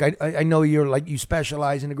 Look, I know you're like you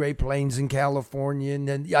specialize in the Great Plains in California,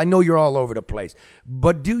 and I know you're all over the place.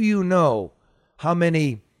 But do you know how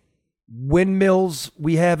many windmills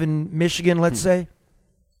we have in Michigan? Let's say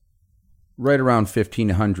Right around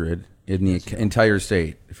 1,500 in the entire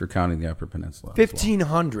state, if you're counting the Upper Peninsula.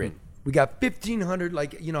 1,500. We got 1,500.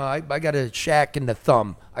 Like I got a shack in the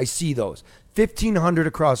thumb. I see those 1,500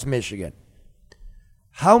 across Michigan.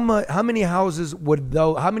 How many houses would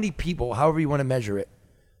though? How many people? However you want to measure it.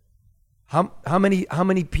 How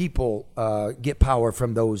many people get power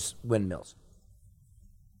from those windmills?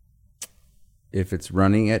 If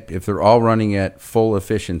they're all running at full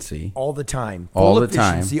efficiency, All the time. All Full the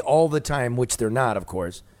time. efficiency, all the time, which they're not, of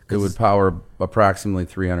course. it would power approximately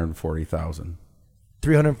 340,000.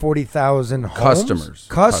 340,000 homes?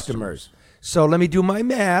 Customers. So let me do my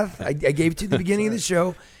math. I gave it to you at the beginning of the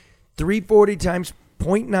show. 340 times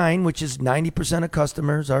 0.9, which is 90% of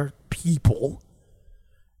customers are people.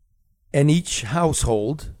 And each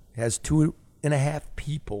household has 2.5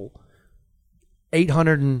 people.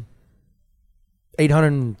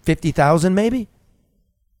 850,000 maybe?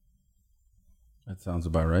 That sounds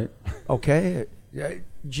about right. Okay.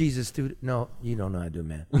 Jesus, dude. No, you don't know how to do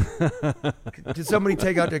math. Did somebody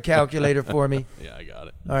take out their calculator for me? Yeah, I got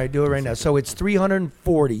it. All right, do it right now. So it's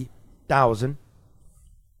 340,000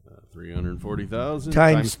 340,000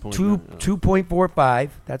 times 0.9. 2.45.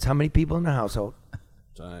 That's how many people in the household.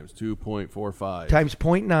 Times 2.45. Times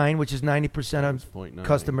 0.9, which is 90% Times of 0.9.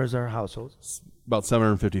 customers are households. About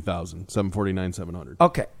 750,000. 749,700.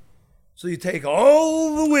 Okay. So you take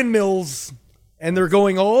all the windmills, and they're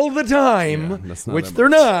going all the time, Yeah, that's not which that they're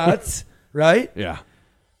much. not, right? Yeah.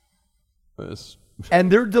 This. And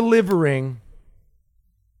they're delivering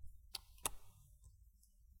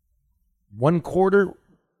 1/4,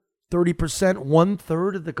 30%,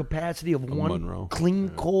 1/3 of the capacity of one Monroe. clean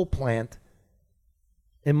coal plant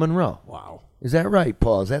in Monroe. Wow. Is that right,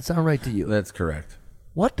 Paul? Does that sound right to you? That's correct.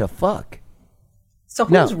 What the fuck? So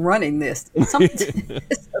who's running this? Something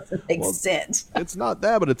this doesn't make sense. It's not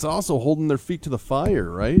that, but it's also holding their feet to the fire,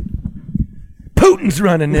 right? Putin's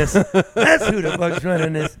running this. That's who the fuck's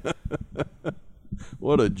running this.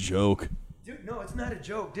 What a joke. Dude, no, it's not a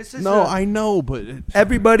joke. This is I know, but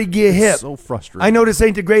everybody get hip. so frustrating. I know this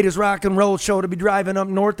ain't the greatest rock and roll show to be driving up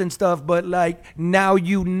north and stuff, but like now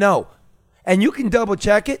you know. And you can double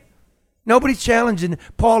check it. Nobody's challenging.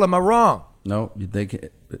 Paul, am I wrong? No,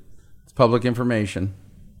 it's public information.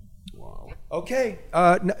 Okay.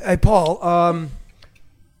 Hey, Paul.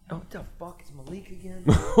 What the fuck is Malik again?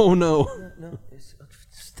 Oh, no. No.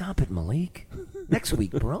 Stop it, Malik. Next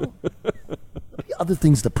week, bro. Other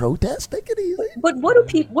things to protest. Take it easy. But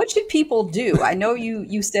what should people do? I know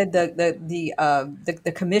you said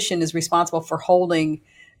the commission is responsible for holding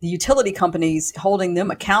the utility companies, holding them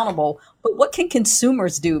accountable. But what can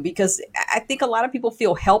consumers do? Because I think a lot of people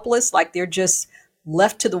feel helpless, like they're just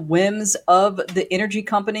left to the whims of the energy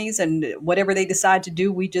companies, and whatever they decide to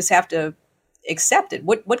do, we just have to accept it.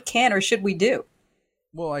 What can or should we do?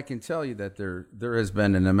 Well, I can tell you that there has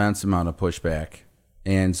been an immense amount of pushback,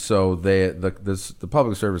 and so the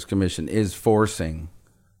Public Service Commission is forcing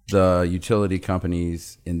the utility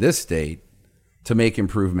companies in this state to make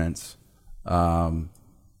improvements.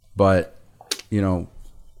 But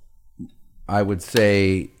I would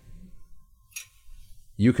say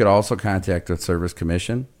you could also contact the Service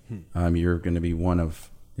Commission. You're going to be one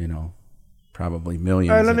of probably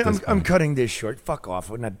millions. All right, at this I'm point. cutting this short. Fuck off.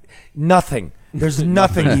 We're not, nothing. There's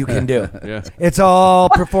nothing you can do. Yeah. It's all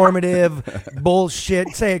performative bullshit.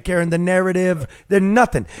 Say it, Karen. The narrative. There's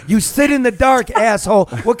nothing. You sit in the dark, asshole.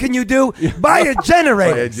 What can you do? Buy a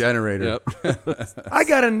generator. Buy a generator. I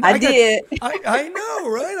got a. I did. I know,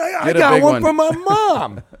 right? I Get a got big one one. from my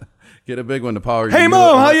mom. Get a big one to power your Hey, new-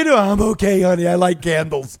 Mom, how you doing? I'm okay, honey. I like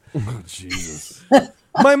candles. Jesus.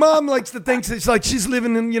 My mom likes to think it's like she's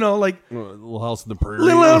living in, like Little house in the prairie.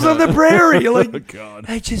 Little House on the Prairie. You're Oh, like, God.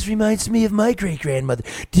 It just reminds me of my great grandmother.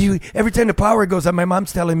 Every time the power goes out, my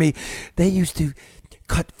mom's telling me they used to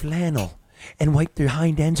cut flannel and wipe their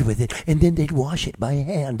hind ends with it, and then they'd wash it by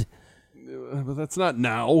hand. But that's not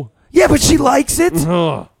now. Yeah, but she likes it.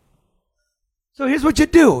 Ugh. So here's what you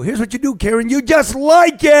do. Here's what you do, Karen. You just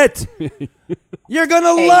like it. You're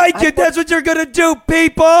gonna like it. That's what you're gonna do,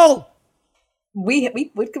 people. We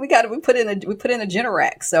put in a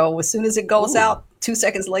Generac. So as soon as it goes out, 2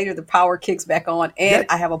 seconds later the power kicks back on, and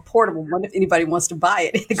I have a portable one if anybody wants to buy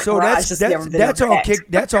it. In the garage.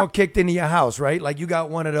 That's all kicked into your house, right? Like you got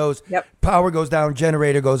one of those. Yep. Power goes down,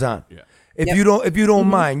 generator goes on. Yeah. If Yep. you don't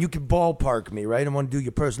mind, you can ballpark me, right? I want to do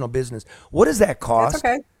your personal business. What does that cost? That's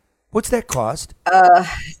okay. What's that cost?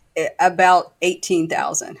 About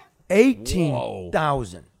 18,000.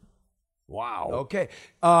 18,000. Wow. Okay.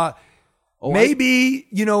 Maybe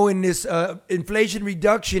in this Inflation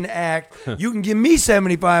Reduction Act, you can give me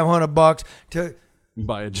 $7,500 to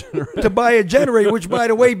Buy a generator. to buy a generator, which by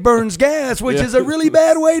the way burns gas, which is a really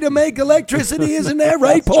bad way to make electricity, isn't that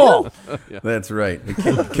right, Paul? That's right.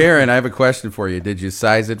 Karen, I have a question for you. Did you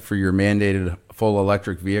size it for your mandated full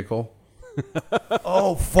electric vehicle?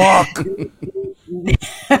 Oh fuck!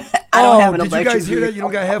 I don't have an did you electric guys hear that? You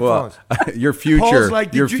don't got headphones. Your future, Paul's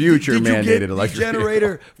like, your did future you mandated get electric the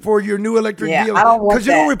generator for your new electric Yeah, vehicle? I don't want Because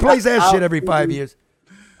you don't that. replace that I'll- shit every 5 years.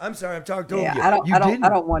 I'm sorry, I'm talking over Yeah, you. I don't. You I don't. didn't. I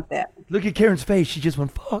don't want that. Look at Karen's face. She just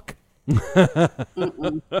went fuck.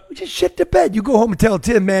 Just shit the bed. You go home and tell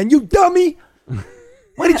Tim, man, you dummy.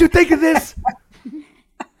 Why did you think of this?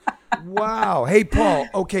 Wow. Hey, Paul.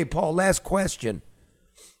 Okay, Paul. Last question.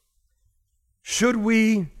 Should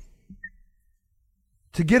we,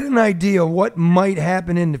 to get an idea of what might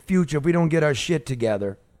happen in the future if we don't get our shit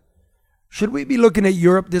together, should we be looking at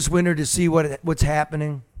Europe this winter to see what's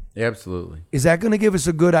happening? Absolutely. Is that going to give us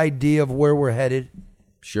a good idea of where we're headed?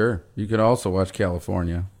 Sure. You could also watch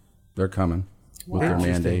California. They're coming with their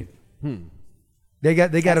mandate. They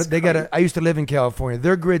got. I used to live in California.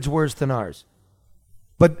 Their grid's worse than ours,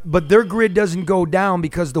 but their grid doesn't go down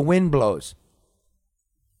because the wind blows.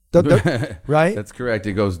 Right? That's correct.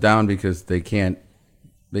 It goes down because they can't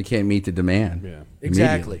meet the demand. Yeah.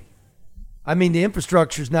 Exactly. I mean, the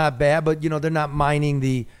infrastructure's not bad, but they're not mining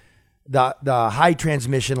the high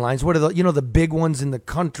transmission lines. What are the big ones in the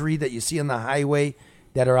country that you see on the highway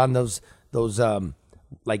that are on those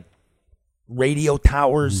like radio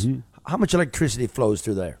towers? Mm-hmm. How much electricity flows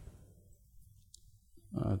through there?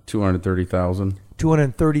 230,000.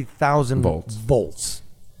 230,000 volts.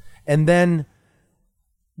 And then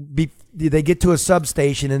they get to a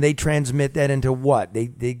substation and they transmit that into what?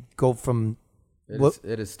 They go from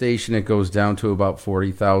At a station, it goes down to about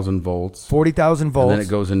 40,000 volts. 40,000 volts. And then it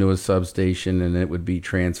goes into a substation, and it would be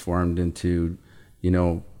transformed into,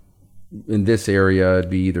 in this area, it'd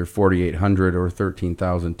be either 4,800 or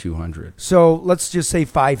 13,200. So let's just say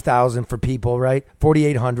 5,000 for people, right?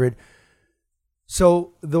 4,800.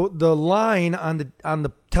 So the line on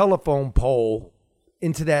the telephone pole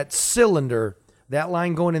into that cylinder, that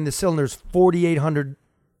line going in the cylinder is 4,800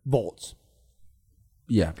 volts.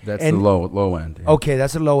 Yeah, that's the low end. Yeah. Okay,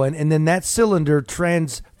 that's the low end. And then that cylinder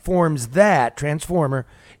transforms that transformer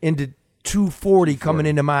into 240 coming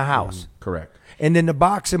into my house. Correct. And then the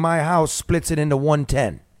box in my house splits it into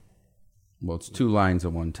 110. Well, it's two lines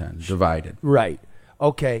of 110 divided. Right.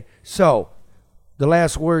 Okay. So the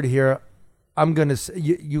last word here, I'm going to say,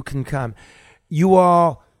 you can come. You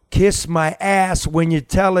all kiss my ass when you're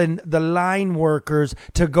telling the line workers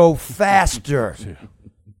to go faster.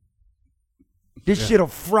 This shit'll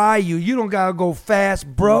fry you. You don't gotta go fast,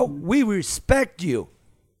 bro. We respect you.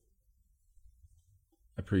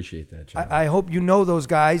 Appreciate that, John. I hope you know those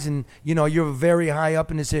guys, and you're very high up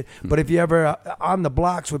in this. But if you're ever on the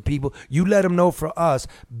blocks with people, you let them know for us.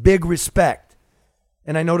 Big respect,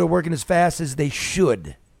 and I know they're working as fast as they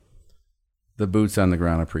should. The boots on the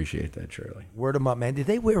ground appreciate that, Charlie. Word them up, man. Did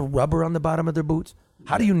they wear rubber on the bottom of their boots?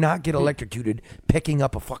 How do you not get electrocuted picking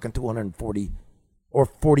up a fucking 240 or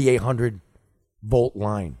 4,800 volt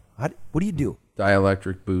line? What do you do?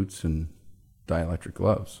 Dielectric boots and dielectric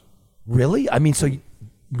gloves. Really? I mean,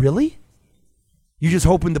 really? You just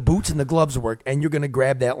hoping the boots and the gloves work, and you're going to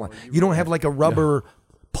grab that one. You don't have like a rubber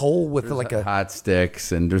pole with like a hot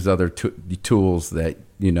sticks, and there's other tools that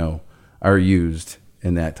are used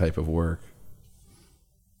in that type of work.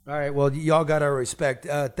 All right, well, y'all got our respect.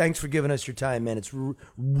 Thanks for giving us your time, man. It's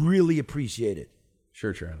really appreciated.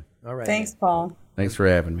 Sure, Charlie. All right. Thanks, Paul. Thanks for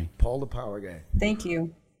having me. Paul the Power Guy. Thank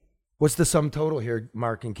you. What's the sum total here,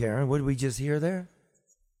 Mark and Karen? What did we just hear there?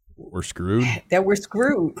 We're screwed. That we're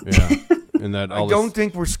screwed. Yeah. And that I don't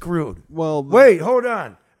think we're screwed. Well, wait, hold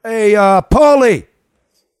on. Hey, Paulie,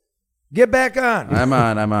 get back on. I'm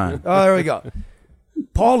on. Oh, there we go.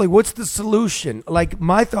 Paulie, what's the solution? Like,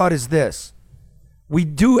 my thought is this. We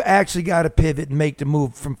do actually got to pivot and make the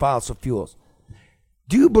move from fossil fuels.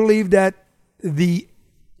 Do you believe that the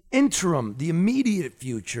interim, the immediate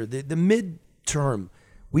future, the midterm,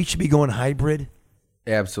 we should be going hybrid?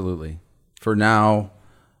 Absolutely. For now,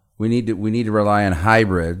 we need to rely on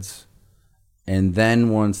hybrids, and then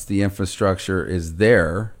once the infrastructure is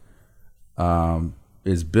there,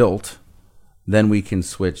 is built, then we can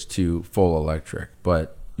switch to full electric.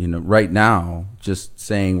 But right now, just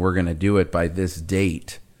saying we're going to do it by this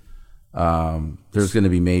date, there's going to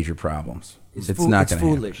be major problems. It's not going to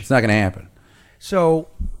happen. It's not going to happen. So,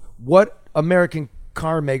 what American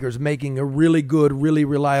car makers making a really good, really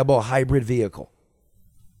reliable hybrid vehicle?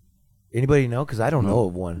 Anybody know? Because I don't know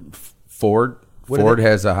of one. Ford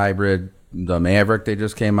has a hybrid. The Maverick they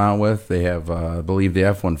just came out with. They have, I believe, the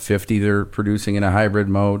F-150 they're producing in a hybrid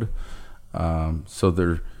mode. So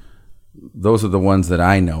those are the ones that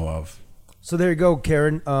I know of. So there you go,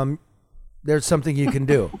 Karen. There's something you can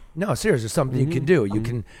do. No, seriously, there's something you can do.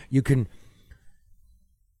 You can.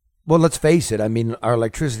 Well, let's face it. I mean, our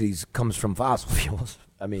electricity comes from fossil fuels.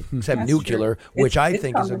 I mean, except nuclear, which I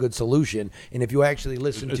think is a good solution. And if you actually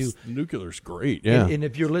listen to nuclear's great, yeah. And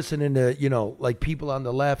if you're listening to like people on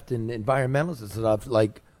the left and environmentalists and stuff,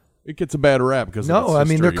 like it gets a bad rap because I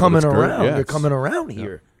mean they're coming around. Yeah, they're coming around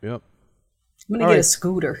here. Yep. I'm gonna get a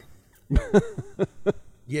scooter.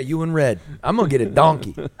 Yeah, you and Red. I'm gonna get a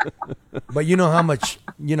donkey. But you know how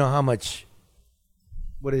much.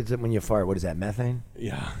 What is it when you fart? What is that, methane?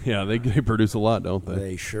 Yeah, they produce a lot, don't they?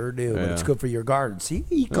 They sure do, but it's good for your garden. See,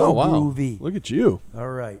 groovy. Look at you. All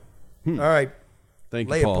right. All right. Thank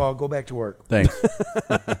you, Lay Paul. it, Paul. Go back to work. Thanks.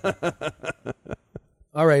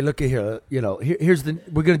 All right, look at here. Here's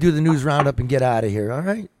we're going to do the news roundup and get out of here, all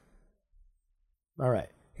right? All right.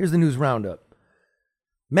 Here's the news roundup.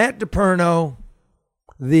 Matt DePerno,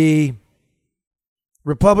 the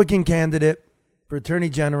Republican candidate for Attorney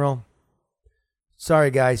General.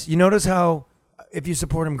 Sorry, guys. You notice how if you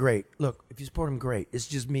support him, great. Look, if you support him, great. It's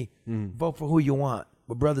just me. Vote for who you want.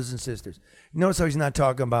 We're brothers and sisters. Notice how he's not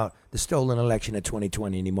talking about the stolen election of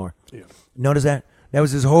 2020 anymore. Yeah. Notice that? That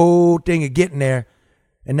was his whole thing of getting there.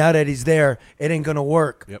 And now that he's there, it ain't going to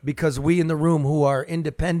work. Yep. Because we in the room who are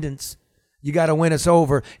independents, you got to win us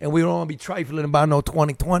over. And we don't want to be trifling about no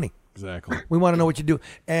 2020. Exactly. We want to know what you do.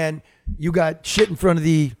 And you got shit in front of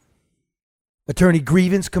the Attorney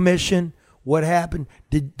Grievance Commission. What happened?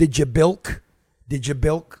 Did you bilk? Did you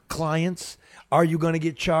bilk clients? Are you going to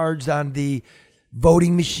get charged on the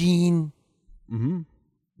voting machine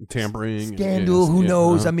tampering scandal? Who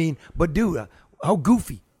knows? I mean, but dude, how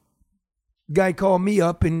goofy. Guy called me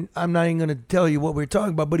up, and I'm not even going to tell you what we're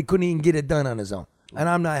talking about, but he couldn't even get it done on his own. And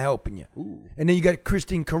I'm not helping you. Ooh. And then you got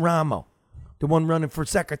Christine Caramo, the one running for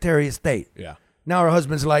Secretary of State. Yeah. Now her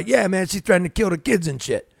husband's like, yeah, man, she's trying to kill the kids and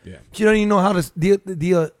shit. Yeah. She don't even know how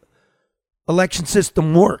the election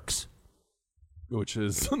system works. Which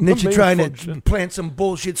is and then she's trying to plant some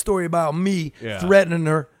bullshit story about me threatening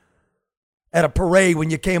her at a parade when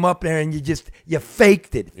you came up there and you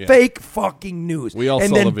faked it. Yeah. Fake fucking news. We all and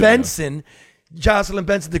saw then the video. Jocelyn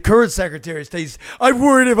Benson, the current Secretary of State, I'm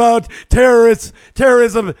worried about terrorism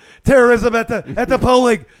at the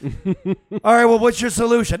polling. All right, well, what's your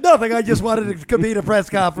solution? Nothing. I just wanted to convene a press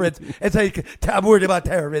conference and say I'm worried about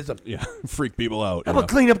terrorism. Yeah, freak people out. I'm gonna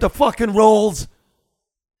clean up the fucking rolls.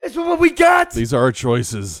 That's what we got. These are our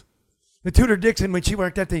choices. The Tudor Dixon, when she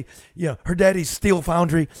worked at her daddy's steel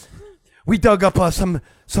foundry, we dug up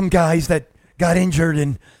some guys that got injured.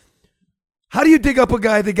 And how do you dig up a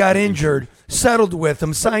guy that got injured, settled with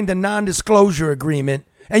him, signed a non-disclosure agreement,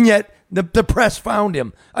 and yet the press found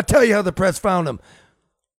him? I'll tell you how the press found him.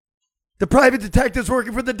 The private detectives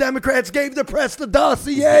working for the Democrats gave the press the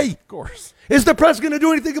dossier. Of course. Is the press going to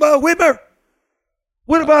do anything about Whitmer?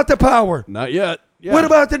 What about the power? Not yet. Yeah. What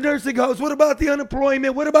about the nursing homes? What about the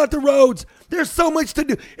unemployment? What about the roads? There's so much to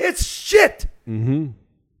do. It's shit. Mm-hmm.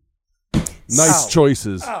 Nice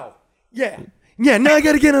choices. Oh, yeah. Yeah, now I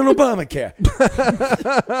got to get on Obamacare.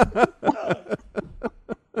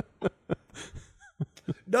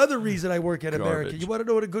 reason I work at America. Garbage. You want to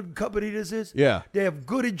know what a good company this is? Yeah. They have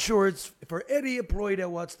good insurance for any employee that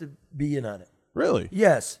wants to be in on it. Really?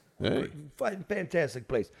 Yes. Hey. Fantastic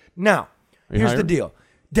place. Now, Are you here's the hired? deal.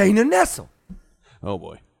 Dana Nessel. Oh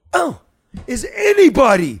boy. Oh, is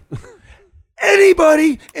anybody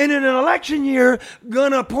in an election year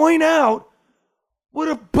gonna point out what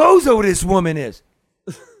a bozo this woman is?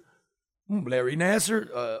 Larry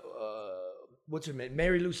Nasser, what's her name?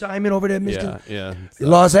 Mary Lou Simon over there, Michigan. Yeah. They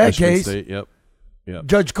lost that Michigan case. State, Yep.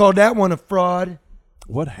 Judge called that one a fraud.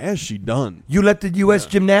 What has she done? You let the U.S.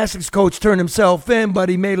 gymnastics coach turn himself in, but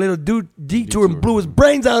he made a little detour and blew his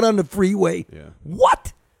brains out on the freeway. Yeah.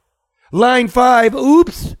 What? Line 5,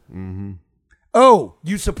 oops. Mm-hmm. Oh,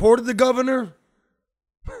 you supported the governor?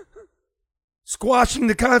 Squashing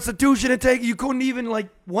the Constitution and you couldn't even,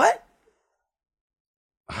 what?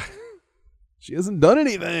 She hasn't done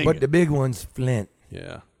anything. But the big one's Flint.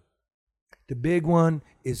 Yeah. The big one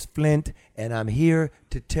is Flint, and I'm here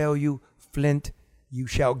to tell you, Flint, you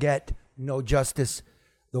shall get no justice.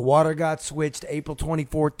 The water got switched April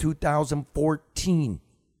 24, 2014.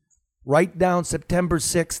 Write down September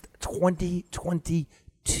 6th,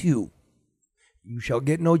 2022. You shall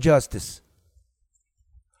get no justice.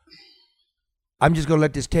 I'm just going to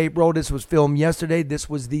let this tape roll. This was filmed yesterday. This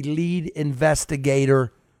was the lead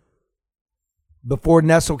investigator before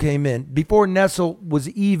Nessel came in. Before Nessel was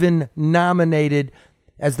even nominated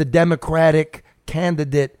as the Democratic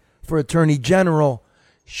candidate for Attorney General,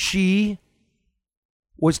 she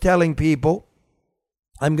was telling people,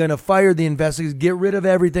 I'm going to fire the investigators, get rid of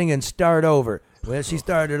everything, and start over. Well, she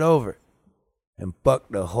started over and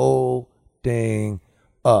fucked the whole thing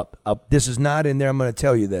up. This is not in there. I'm going to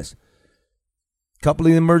tell you this. A couple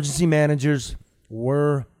of the emergency managers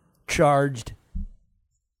were charged,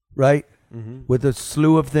 right, with a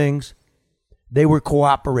slew of things. They were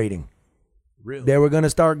cooperating. Really? They were going to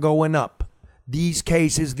start going up. These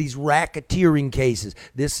cases, these racketeering cases,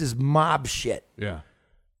 this is mob shit. Yeah.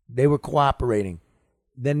 They were cooperating.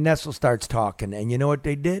 Then Nessel starts talking, and you know what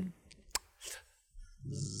they did?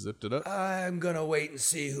 Zipped it up. I'm going to wait and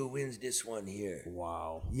see who wins this one here.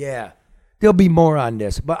 Wow. Yeah. There'll be more on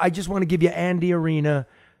this, but I just want to give you Andy Arena.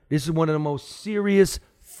 This is one of the most serious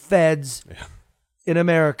feds in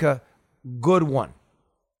America. Good one.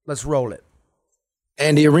 Let's roll it.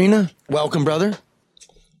 Andy Arena, welcome, brother.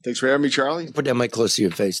 Thanks for having me, Charlie. Put that mic close to your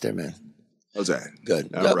face there, man. How's that?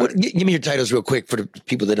 Good. All right. Give me your titles real quick for the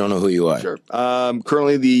people that don't know who you are. Sure.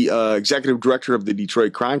 Currently the executive director of the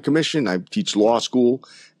Detroit Crime Commission. I teach law school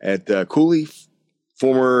at Cooley,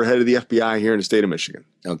 former head of the FBI here in the state of Michigan.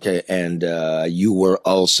 Okay, and you were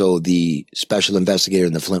also the special investigator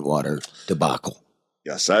in the Flint water debacle.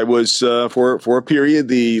 Yes, I was for a period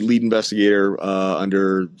the lead investigator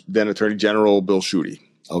under then Attorney General Bill Schuette.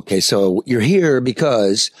 Okay, so you're here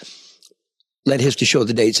because, let history show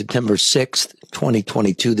the date, September 6th,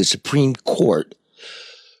 2022, the Supreme Court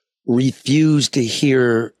refused to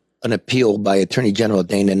hear an appeal by Attorney General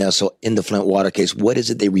Dana Nessel in the Flint water case. What is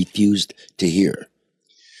it they refused to hear?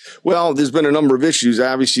 Well, there's been a number of issues.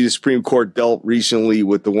 Obviously, the Supreme Court dealt recently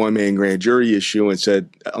with the one-man grand jury issue and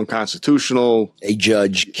said unconstitutional. A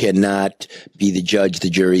judge cannot be the judge,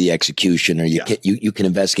 the jury, the executioner. You can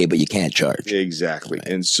investigate, but you can't charge. Exactly. Right.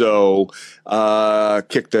 And so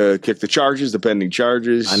kick the charges, the pending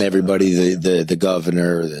charges. On everybody, the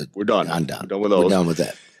governor. We're done. I'm done. We're done with those. We're done with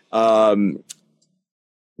that.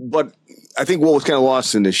 But I think what was kind of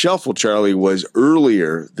lost in the shuffle, Charlie, was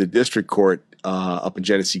earlier the district court up in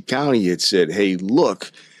Genesee County had said, hey,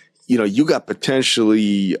 look, you got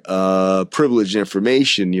potentially privileged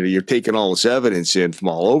information. You're taking all this evidence in from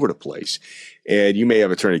all over the place. And you may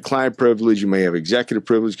have attorney-client privilege. You may have executive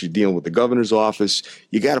privilege because you're dealing with the governor's office.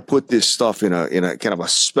 You got to put this stuff in a kind of a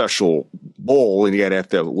special bowl, and you got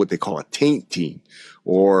to have what they call a taint team,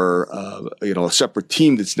 or a separate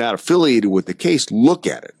team that's not affiliated with the case. Look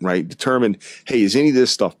at it, right? Determine, hey, is any of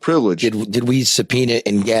this stuff privileged? Did we subpoena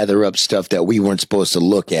and gather up stuff that we weren't supposed to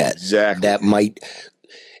look at? Exactly.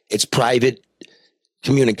 It's private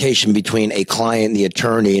communication between a client and the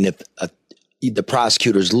attorney, and if the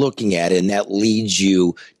prosecutor's looking at it, and that leads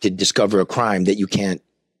you to discover a crime, that you can't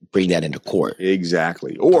bring that into court.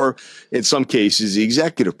 Exactly. Or in some cases, the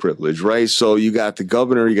executive privilege, right? So you got the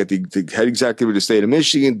governor, you got the head executive of the state of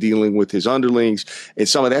Michigan dealing with his underlings, and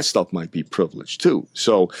some of that stuff might be privileged too.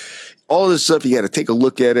 So all of this stuff, you got to take a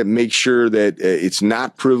look at it, make sure that it's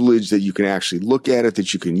not privileged, that you can actually look at it,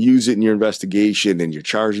 that you can use it in your investigation and your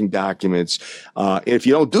charging documents. And if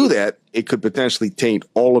you don't do that, it could potentially taint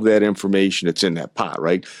all of that information that's in that pot,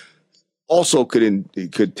 right? Also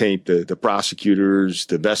it could taint the prosecutors,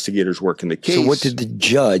 the investigators working the case. So what did the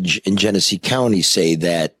judge in Genesee County say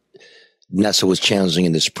that Nessel was challenging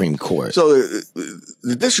in the Supreme Court. So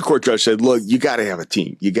the district court judge said, look, you got to have a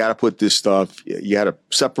team. You got to put this stuff, you got to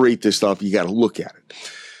separate this stuff. You got to look at it.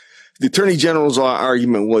 The attorney general's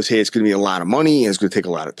argument was, hey, it's going to be a lot of money and it's going to take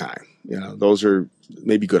a lot of time. Those are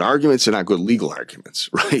maybe good arguments and not good legal arguments,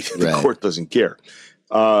 right? The court doesn't care.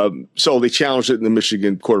 So they challenged it in the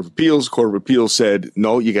Michigan Court of Appeals. The Court of Appeals said,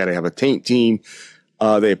 no, you got to have a taint team.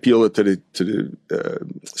 They appealed it to the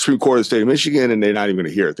Supreme Court of the state of Michigan, and they're not even going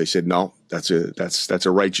to hear it. They said, no, that's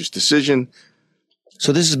a righteous decision.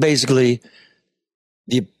 So this is basically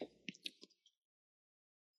the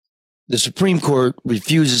Supreme Court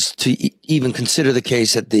refuses to even consider the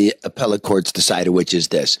case that the appellate courts decided, which is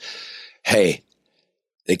this. Hey,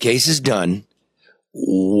 the case is done.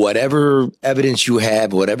 Whatever evidence you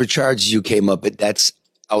have, whatever charges you came up with, that's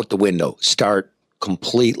out the window. Start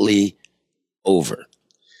completely over.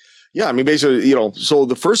 Yeah, I mean, basically, so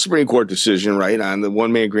the first Supreme Court decision, right, on the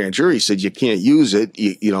one-man grand jury said you can't use it.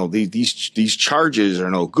 These charges are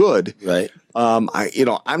no good. Right. I'm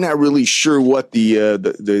not really sure what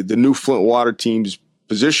the new Flint Water team's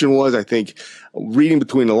position was. I think, reading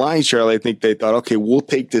between the lines, Charlie, I think they thought, okay, we'll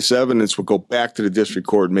take this evidence, we'll go back to the district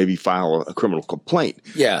court and maybe file a criminal complaint.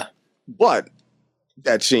 Yeah. But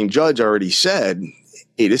that same judge already said,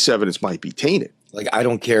 hey, this evidence might be tainted. Like, I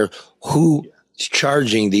don't care who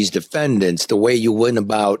charging these defendants, the way you went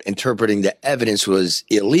about interpreting the evidence was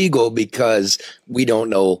illegal because we don't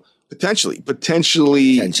know. Potentially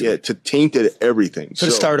to tainted everything. So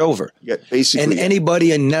to start over. Yeah, basically. And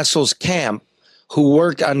anybody in Nessel's camp who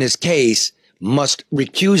worked on this case must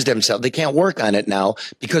recuse themselves. They can't work on it now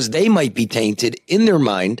because they might be tainted in their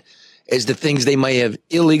mind as the things they might have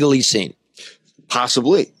illegally seen.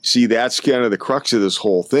 Possibly. See, that's kind of the crux of this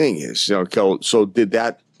whole thing is, so did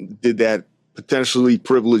that potentially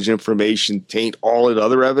privileged information taint all that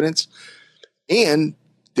other evidence? And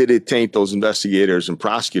did it taint those investigators and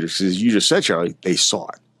prosecutors? Because as you just said, Charlie, they saw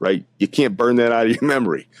it, right? You can't burn that out of your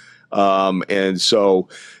memory. And so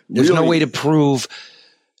there's no way to prove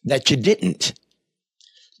that you didn't.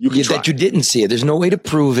 That you didn't see it. There's no way to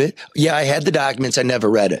prove it. Yeah, I had the documents. I never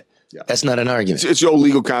read it. Yeah. That's not an argument. It's the old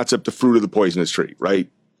legal concept, the fruit of the poisonous tree, right?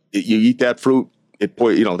 You eat that fruit,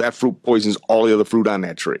 that fruit poisons all the other fruit on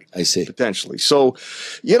that tree. I see. Potentially. So,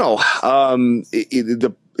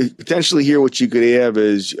 potentially here what you could have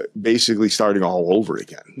is basically starting all over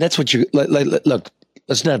again. That's what you look.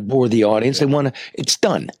 Let's not bore the audience. They want to. It's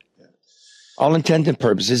done. All intents and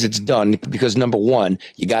purposes, it's done because number one,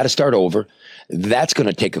 you got to start over. That's going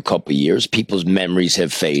to take a couple of years. People's memories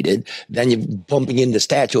have faded. Then you're bumping into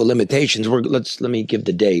statute of limitations. Let me give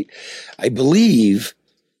the date. I believe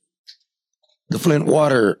the Flint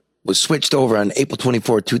Water was switched over on April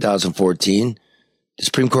 24, 2014. The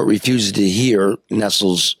Supreme Court refuses to hear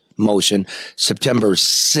Nessel's motion. September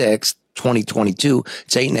 6th, 2022.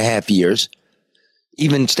 It's 8.5 years.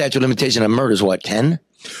 Even statute of limitation on murder is what, 10?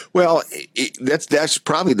 Well, that's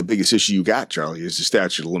probably the biggest issue you got, Charlie, is the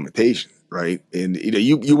statute of limitation, right? And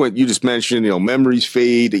you just mentioned memories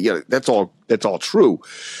fade. That's all true,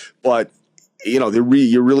 but you're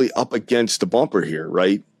really up against the bumper here,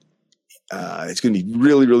 right? It's going to be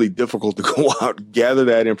really, really difficult to go out, gather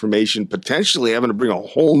that information, potentially having to bring a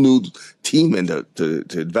whole new team in to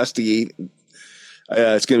investigate.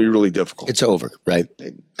 It's going to be really difficult. It's over, right?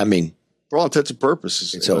 I mean, for all intents and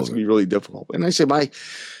purposes, it's going to be really difficult. And I say, Andy,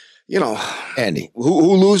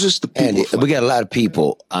 who loses? The people. Andy, we got a lot of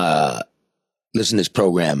people listen to this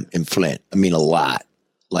program in Flint. I mean, a lot.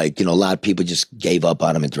 A lot of people just gave up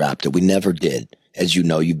on him and dropped it. We never did. As you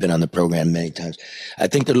know, you've been on the program many times. I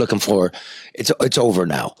think they're looking for, it's over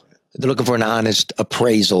now. They're looking for an honest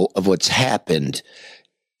appraisal of what's happened.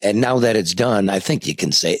 And now that it's done, I think you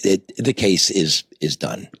can say the case is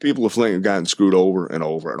done. People of Flint have gotten screwed over and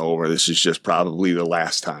over and over. This is just probably the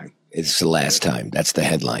last time. It's the last time. That's the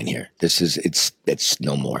headline here. It's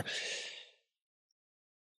no more.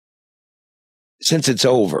 Since it's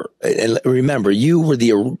over, and remember, you're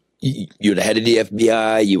the head of the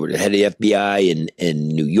FBI. You were the head of the FBI in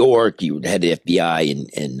New York. You were the head of the FBI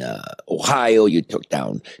in Ohio. You took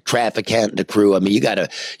down Trafficant, the crew. I mean, you got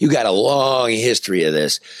a long history of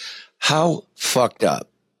this. How fucked up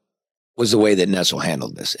was the way that Nessel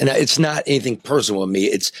handled this? And it's not anything personal with me.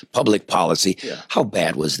 It's public policy. Yeah. How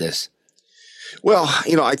bad was this? Well,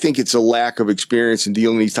 I think it's a lack of experience in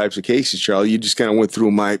dealing with these types of cases, Charlie. You just kind of went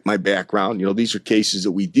through my background. These are cases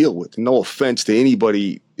that we deal with. No offense to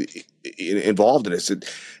anybody involved in this.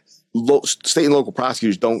 State and local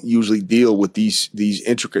prosecutors don't usually deal with these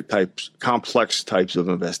intricate complex types of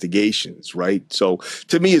investigations, right? So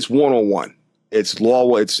to me, it's 101. It's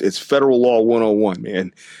law. It's federal law 101,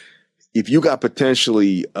 man. if you got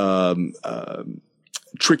potentially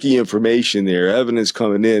tricky information there, evidence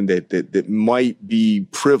coming in that might be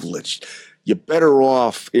privileged, you're better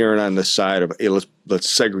off erring on the side of, hey, let's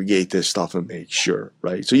segregate this stuff and make sure,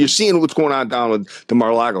 right? So you're seeing what's going on down with the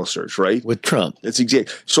Mar-a-Lago search, right? With Trump. That's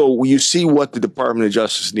exactly. So you see what the Department of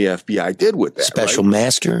Justice and the FBI did with that. Special right?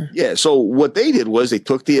 master? Yeah. So what they did was they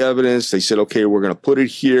took the evidence. They said, okay, we're going to put it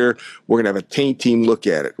here. We're going to have a taint team look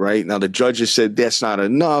at it, right? Now the judges said that's not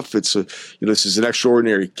enough. It's this is an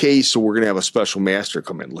extraordinary case, so we're going to have a special master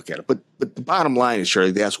come in and look at it. But the bottom line is,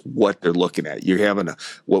 Shirley, that's what they're looking at. You're having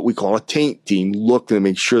what we call a taint team look to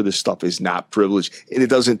make sure this stuff is not privileged and it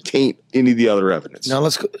doesn't taint any of the other evidence. Now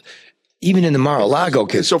let's go. Even in the Mar-a-Lago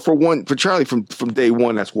case. So for Charlie, from day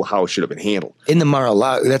one, that's how it should have been handled. In the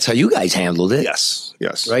Mar-a-Lago, that's how you guys handled it.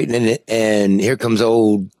 Yes. Right? And here comes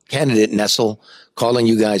old candidate Nessel calling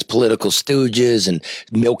you guys political stooges and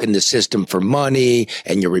milking the system for money,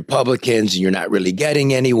 and you're Republicans and you're not really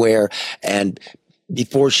getting anywhere. And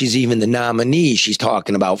before she's even the nominee, she's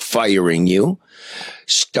talking about firing you,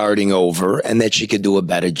 starting over, and that she could do a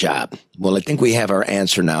better job. Well, I think we have our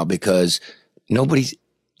answer now, because nobody's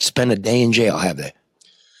spent a day in jail, have they?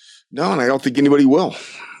 No, and I don't think anybody will.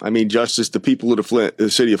 I mean, justice, the people of the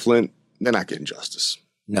city of Flint, they're not getting justice.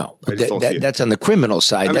 No, that's on the criminal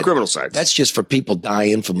side. On the criminal side. That's just for people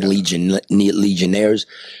dying from legionnaires.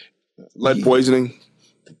 Lead poisoning.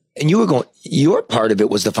 And your part of it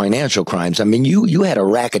was the financial crimes. I mean, you had a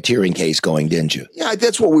racketeering case going, didn't you? Yeah,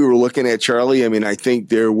 that's what we were looking at, Charlie. I mean, I think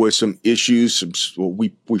there was some issues,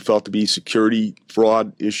 we felt to be security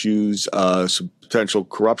fraud issues, some potential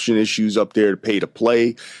corruption issues up there to pay to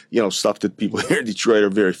play, stuff that people here in Detroit are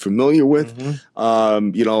very familiar with.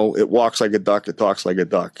 Mm-hmm. It walks like a duck, it talks like a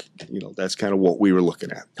duck. That's kind of what we were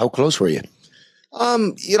looking at. How close were you?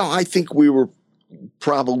 I think we were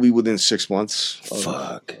probably within 6 months.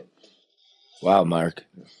 Fuck. Wow, Mark.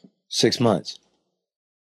 6 months.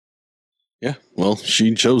 Yeah. Well,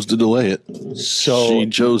 she chose to delay it. So she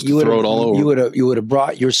chose to throw it all over. You would have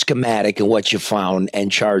brought your schematic and what you found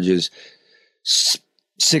and charges.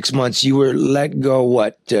 6 months. You were let go,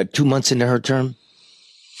 what, 2 months into her term?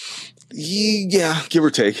 Yeah, give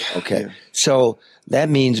or take. Okay. Yeah. So that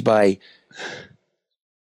means by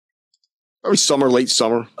probably late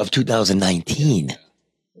summer of 2019.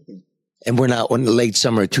 And we're now in the late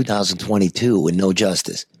summer of 2022 with no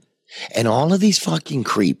justice. And all of these fucking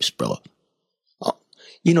creeps, bro.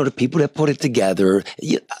 The people that put it together,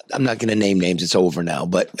 I'm not going to name names. It's over now,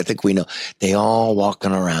 but I think we know. They all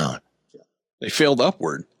walking around. They failed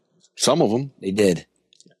upward. Some of them. They did.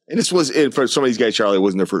 And for some of these guys, Charlie, it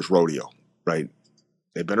wasn't their first rodeo, right?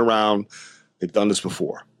 They've been around. They've done this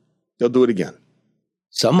before. They'll do it again.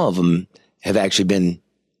 Some of them have actually been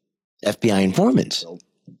FBI informants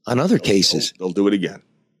on other cases. They'll do it again.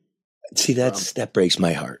 See, that breaks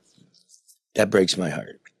my heart. That breaks my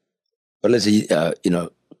heart. But listen,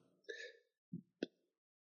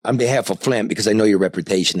 on behalf of Flint, because I know your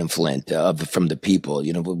reputation in Flint from the people,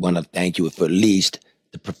 we want to thank you for at least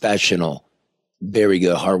the professional, very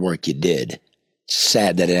good hard work you did. It's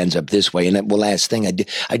sad that it ends up this way. And last thing,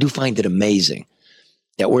 I do find it amazing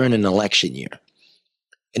that we're in an election year.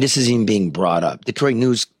 And this isn't even being brought up. Detroit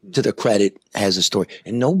News, to their credit, has a story.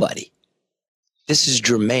 And nobody. This is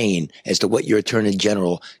germane as to what your Attorney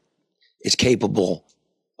General is capable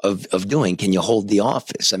of doing. Can you hold the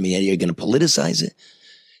office? I mean, are you going to politicize it?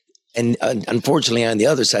 And unfortunately, on the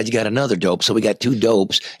other side, you got another dope. So we got two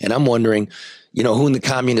dopes. And I'm wondering, who in the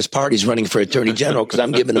Communist Party is running for Attorney General, because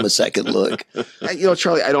I'm giving them a second look.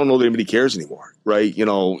 Charlie, I don't know that anybody cares anymore, right?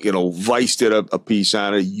 Vice did a piece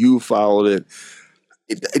on it. You followed it.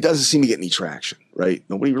 It doesn't seem to get any traction, right?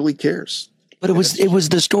 Nobody really cares. But it was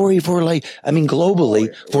the story for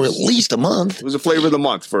globally for at least a month. It was a flavor of the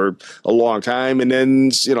month for a long time, and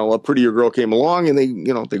then a prettier girl came along, and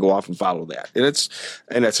they go off and follow that, and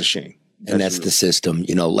that's a shame. That's the system,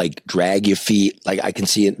 drag your feet. Like I can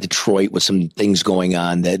see in Detroit with some things going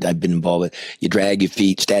on that I've been involved with. You drag your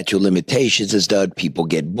feet, statute of limitations is done, people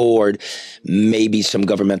get bored. Maybe some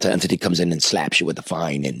governmental entity comes in and slaps you with a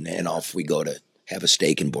fine, and off we go to have a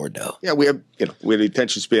steak in Bordeaux. Yeah, we have the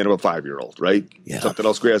attention span of a 5-year-old, right? Yeah. Something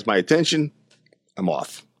else grabs my attention, I'm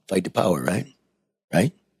off. Fight the power, right?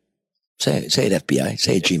 Right? Say it, FBI.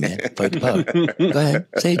 Say it, G-Man. Fight the power. Go ahead.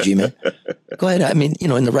 Say it, G-Man. Go ahead. I mean,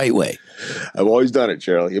 in the right way. I've always done it,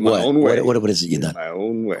 Charlie, in my own way. What is it you've done? My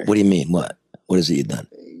own way. What do you mean? What is it you've done?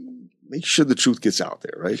 Make sure the truth gets out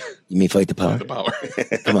there, right? You mean fight the power? The power.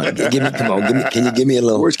 Come on. Can you give me a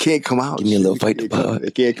little? Words can't come out. Give me a little fight the power.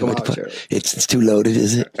 It can't come out, Charlie. It's too loaded,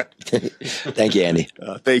 is it? Thank you, Andy.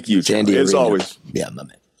 Thank you, Charlie, as always. Yeah, my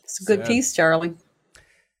man. It's a good piece, Charlie.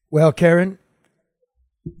 Well, Karen,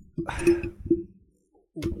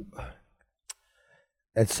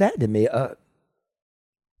 it's sad to me. I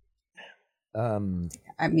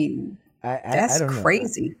mean, I that's don't know.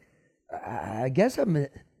 crazy. I guess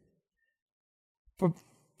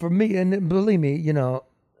for me, and believe me, you know,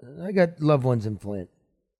 I got loved ones in Flint.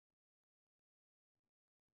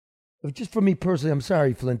 But just for me personally, I'm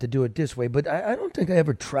sorry, Flint, to do it this way, but I don't think I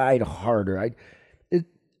ever tried harder. I'm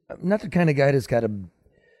not the kind of guy that's got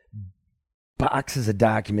boxes of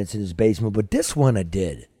documents in his basement, but this one I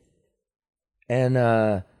did. And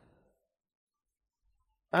I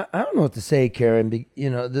don't know what to say, Karen. You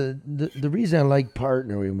know, the reason I like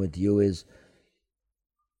partnering with you is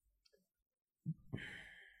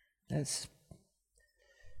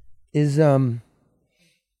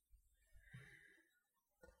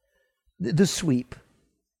the sweep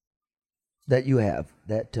that you have,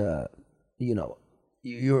 that you know,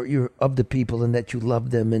 you're of the people, and that you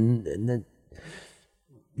love them, and that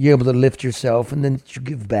you're able to lift yourself, and then you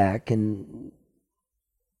give back, and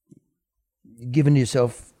giving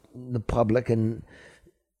yourself the public, and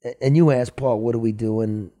you ask Paul, what do we do?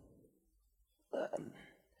 And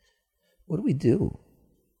what do we do?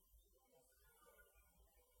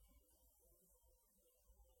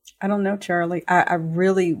 I don't know, Charlie. I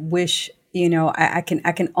really wish, you know, I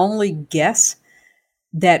can only guess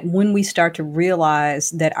that when we start to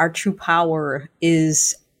realize that our true power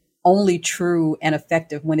is only true and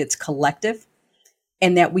effective when it's collective,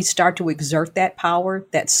 and that we start to exert that power,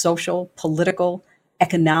 that social, political,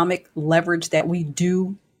 economic leverage that we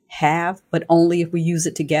do have, but only if we use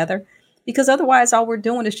it together. Because otherwise, all we're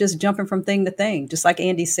doing is just jumping from thing to thing. Just like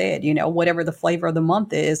Andy said, you know, whatever the flavor of the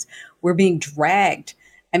month is, we're being dragged.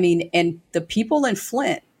 I mean, and the people in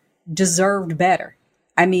Flint deserved better.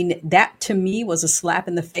 I mean, that to me was a slap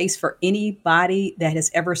in the face for anybody that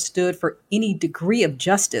has ever stood for any degree of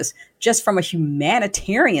justice, just from a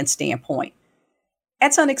humanitarian standpoint.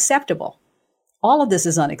 That's unacceptable. All of this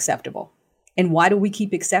is unacceptable. And why do we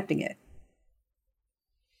keep accepting it?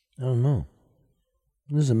 I don't know.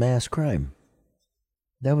 This is a mass crime.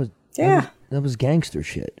 That was gangster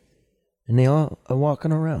shit. And they all are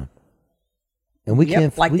walking around. And we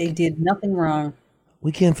can't, like they did nothing wrong.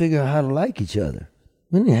 We can't figure out how to like each other.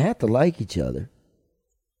 We don't have to like each other.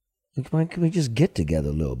 Can we just get together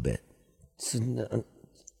a little bit?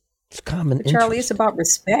 It's common interest. Charlie, it's about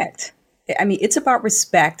respect. I mean, it's about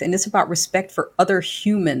respect, and it's about respect for other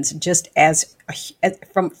humans, just as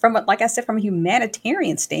from like I said, from a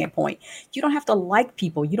humanitarian standpoint. You don't have to like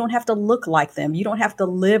people. You don't have to look like them. You don't have to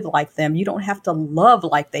live like them. You don't have to love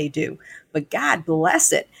like they do. But God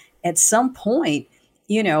bless it. At some point,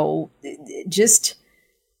 you know, just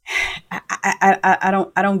I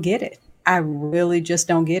don't get it. I really just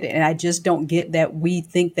don't get it. And I just don't get that we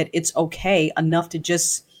think that it's okay enough to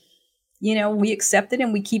just, you know, we accept it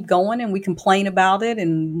and we keep going and we complain about it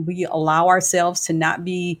and we allow ourselves to not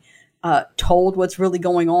be told what's really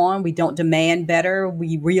going on. We don't demand better.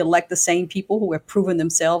 We reelect the same people who have proven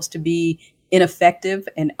themselves to be ineffective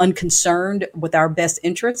and unconcerned with our best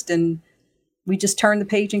interest. And we just turn the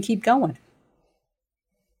page and keep going.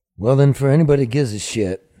 Well, then, for anybody that gives a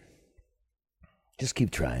shit, just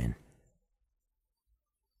keep trying.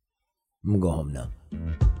 I'm going to go home now.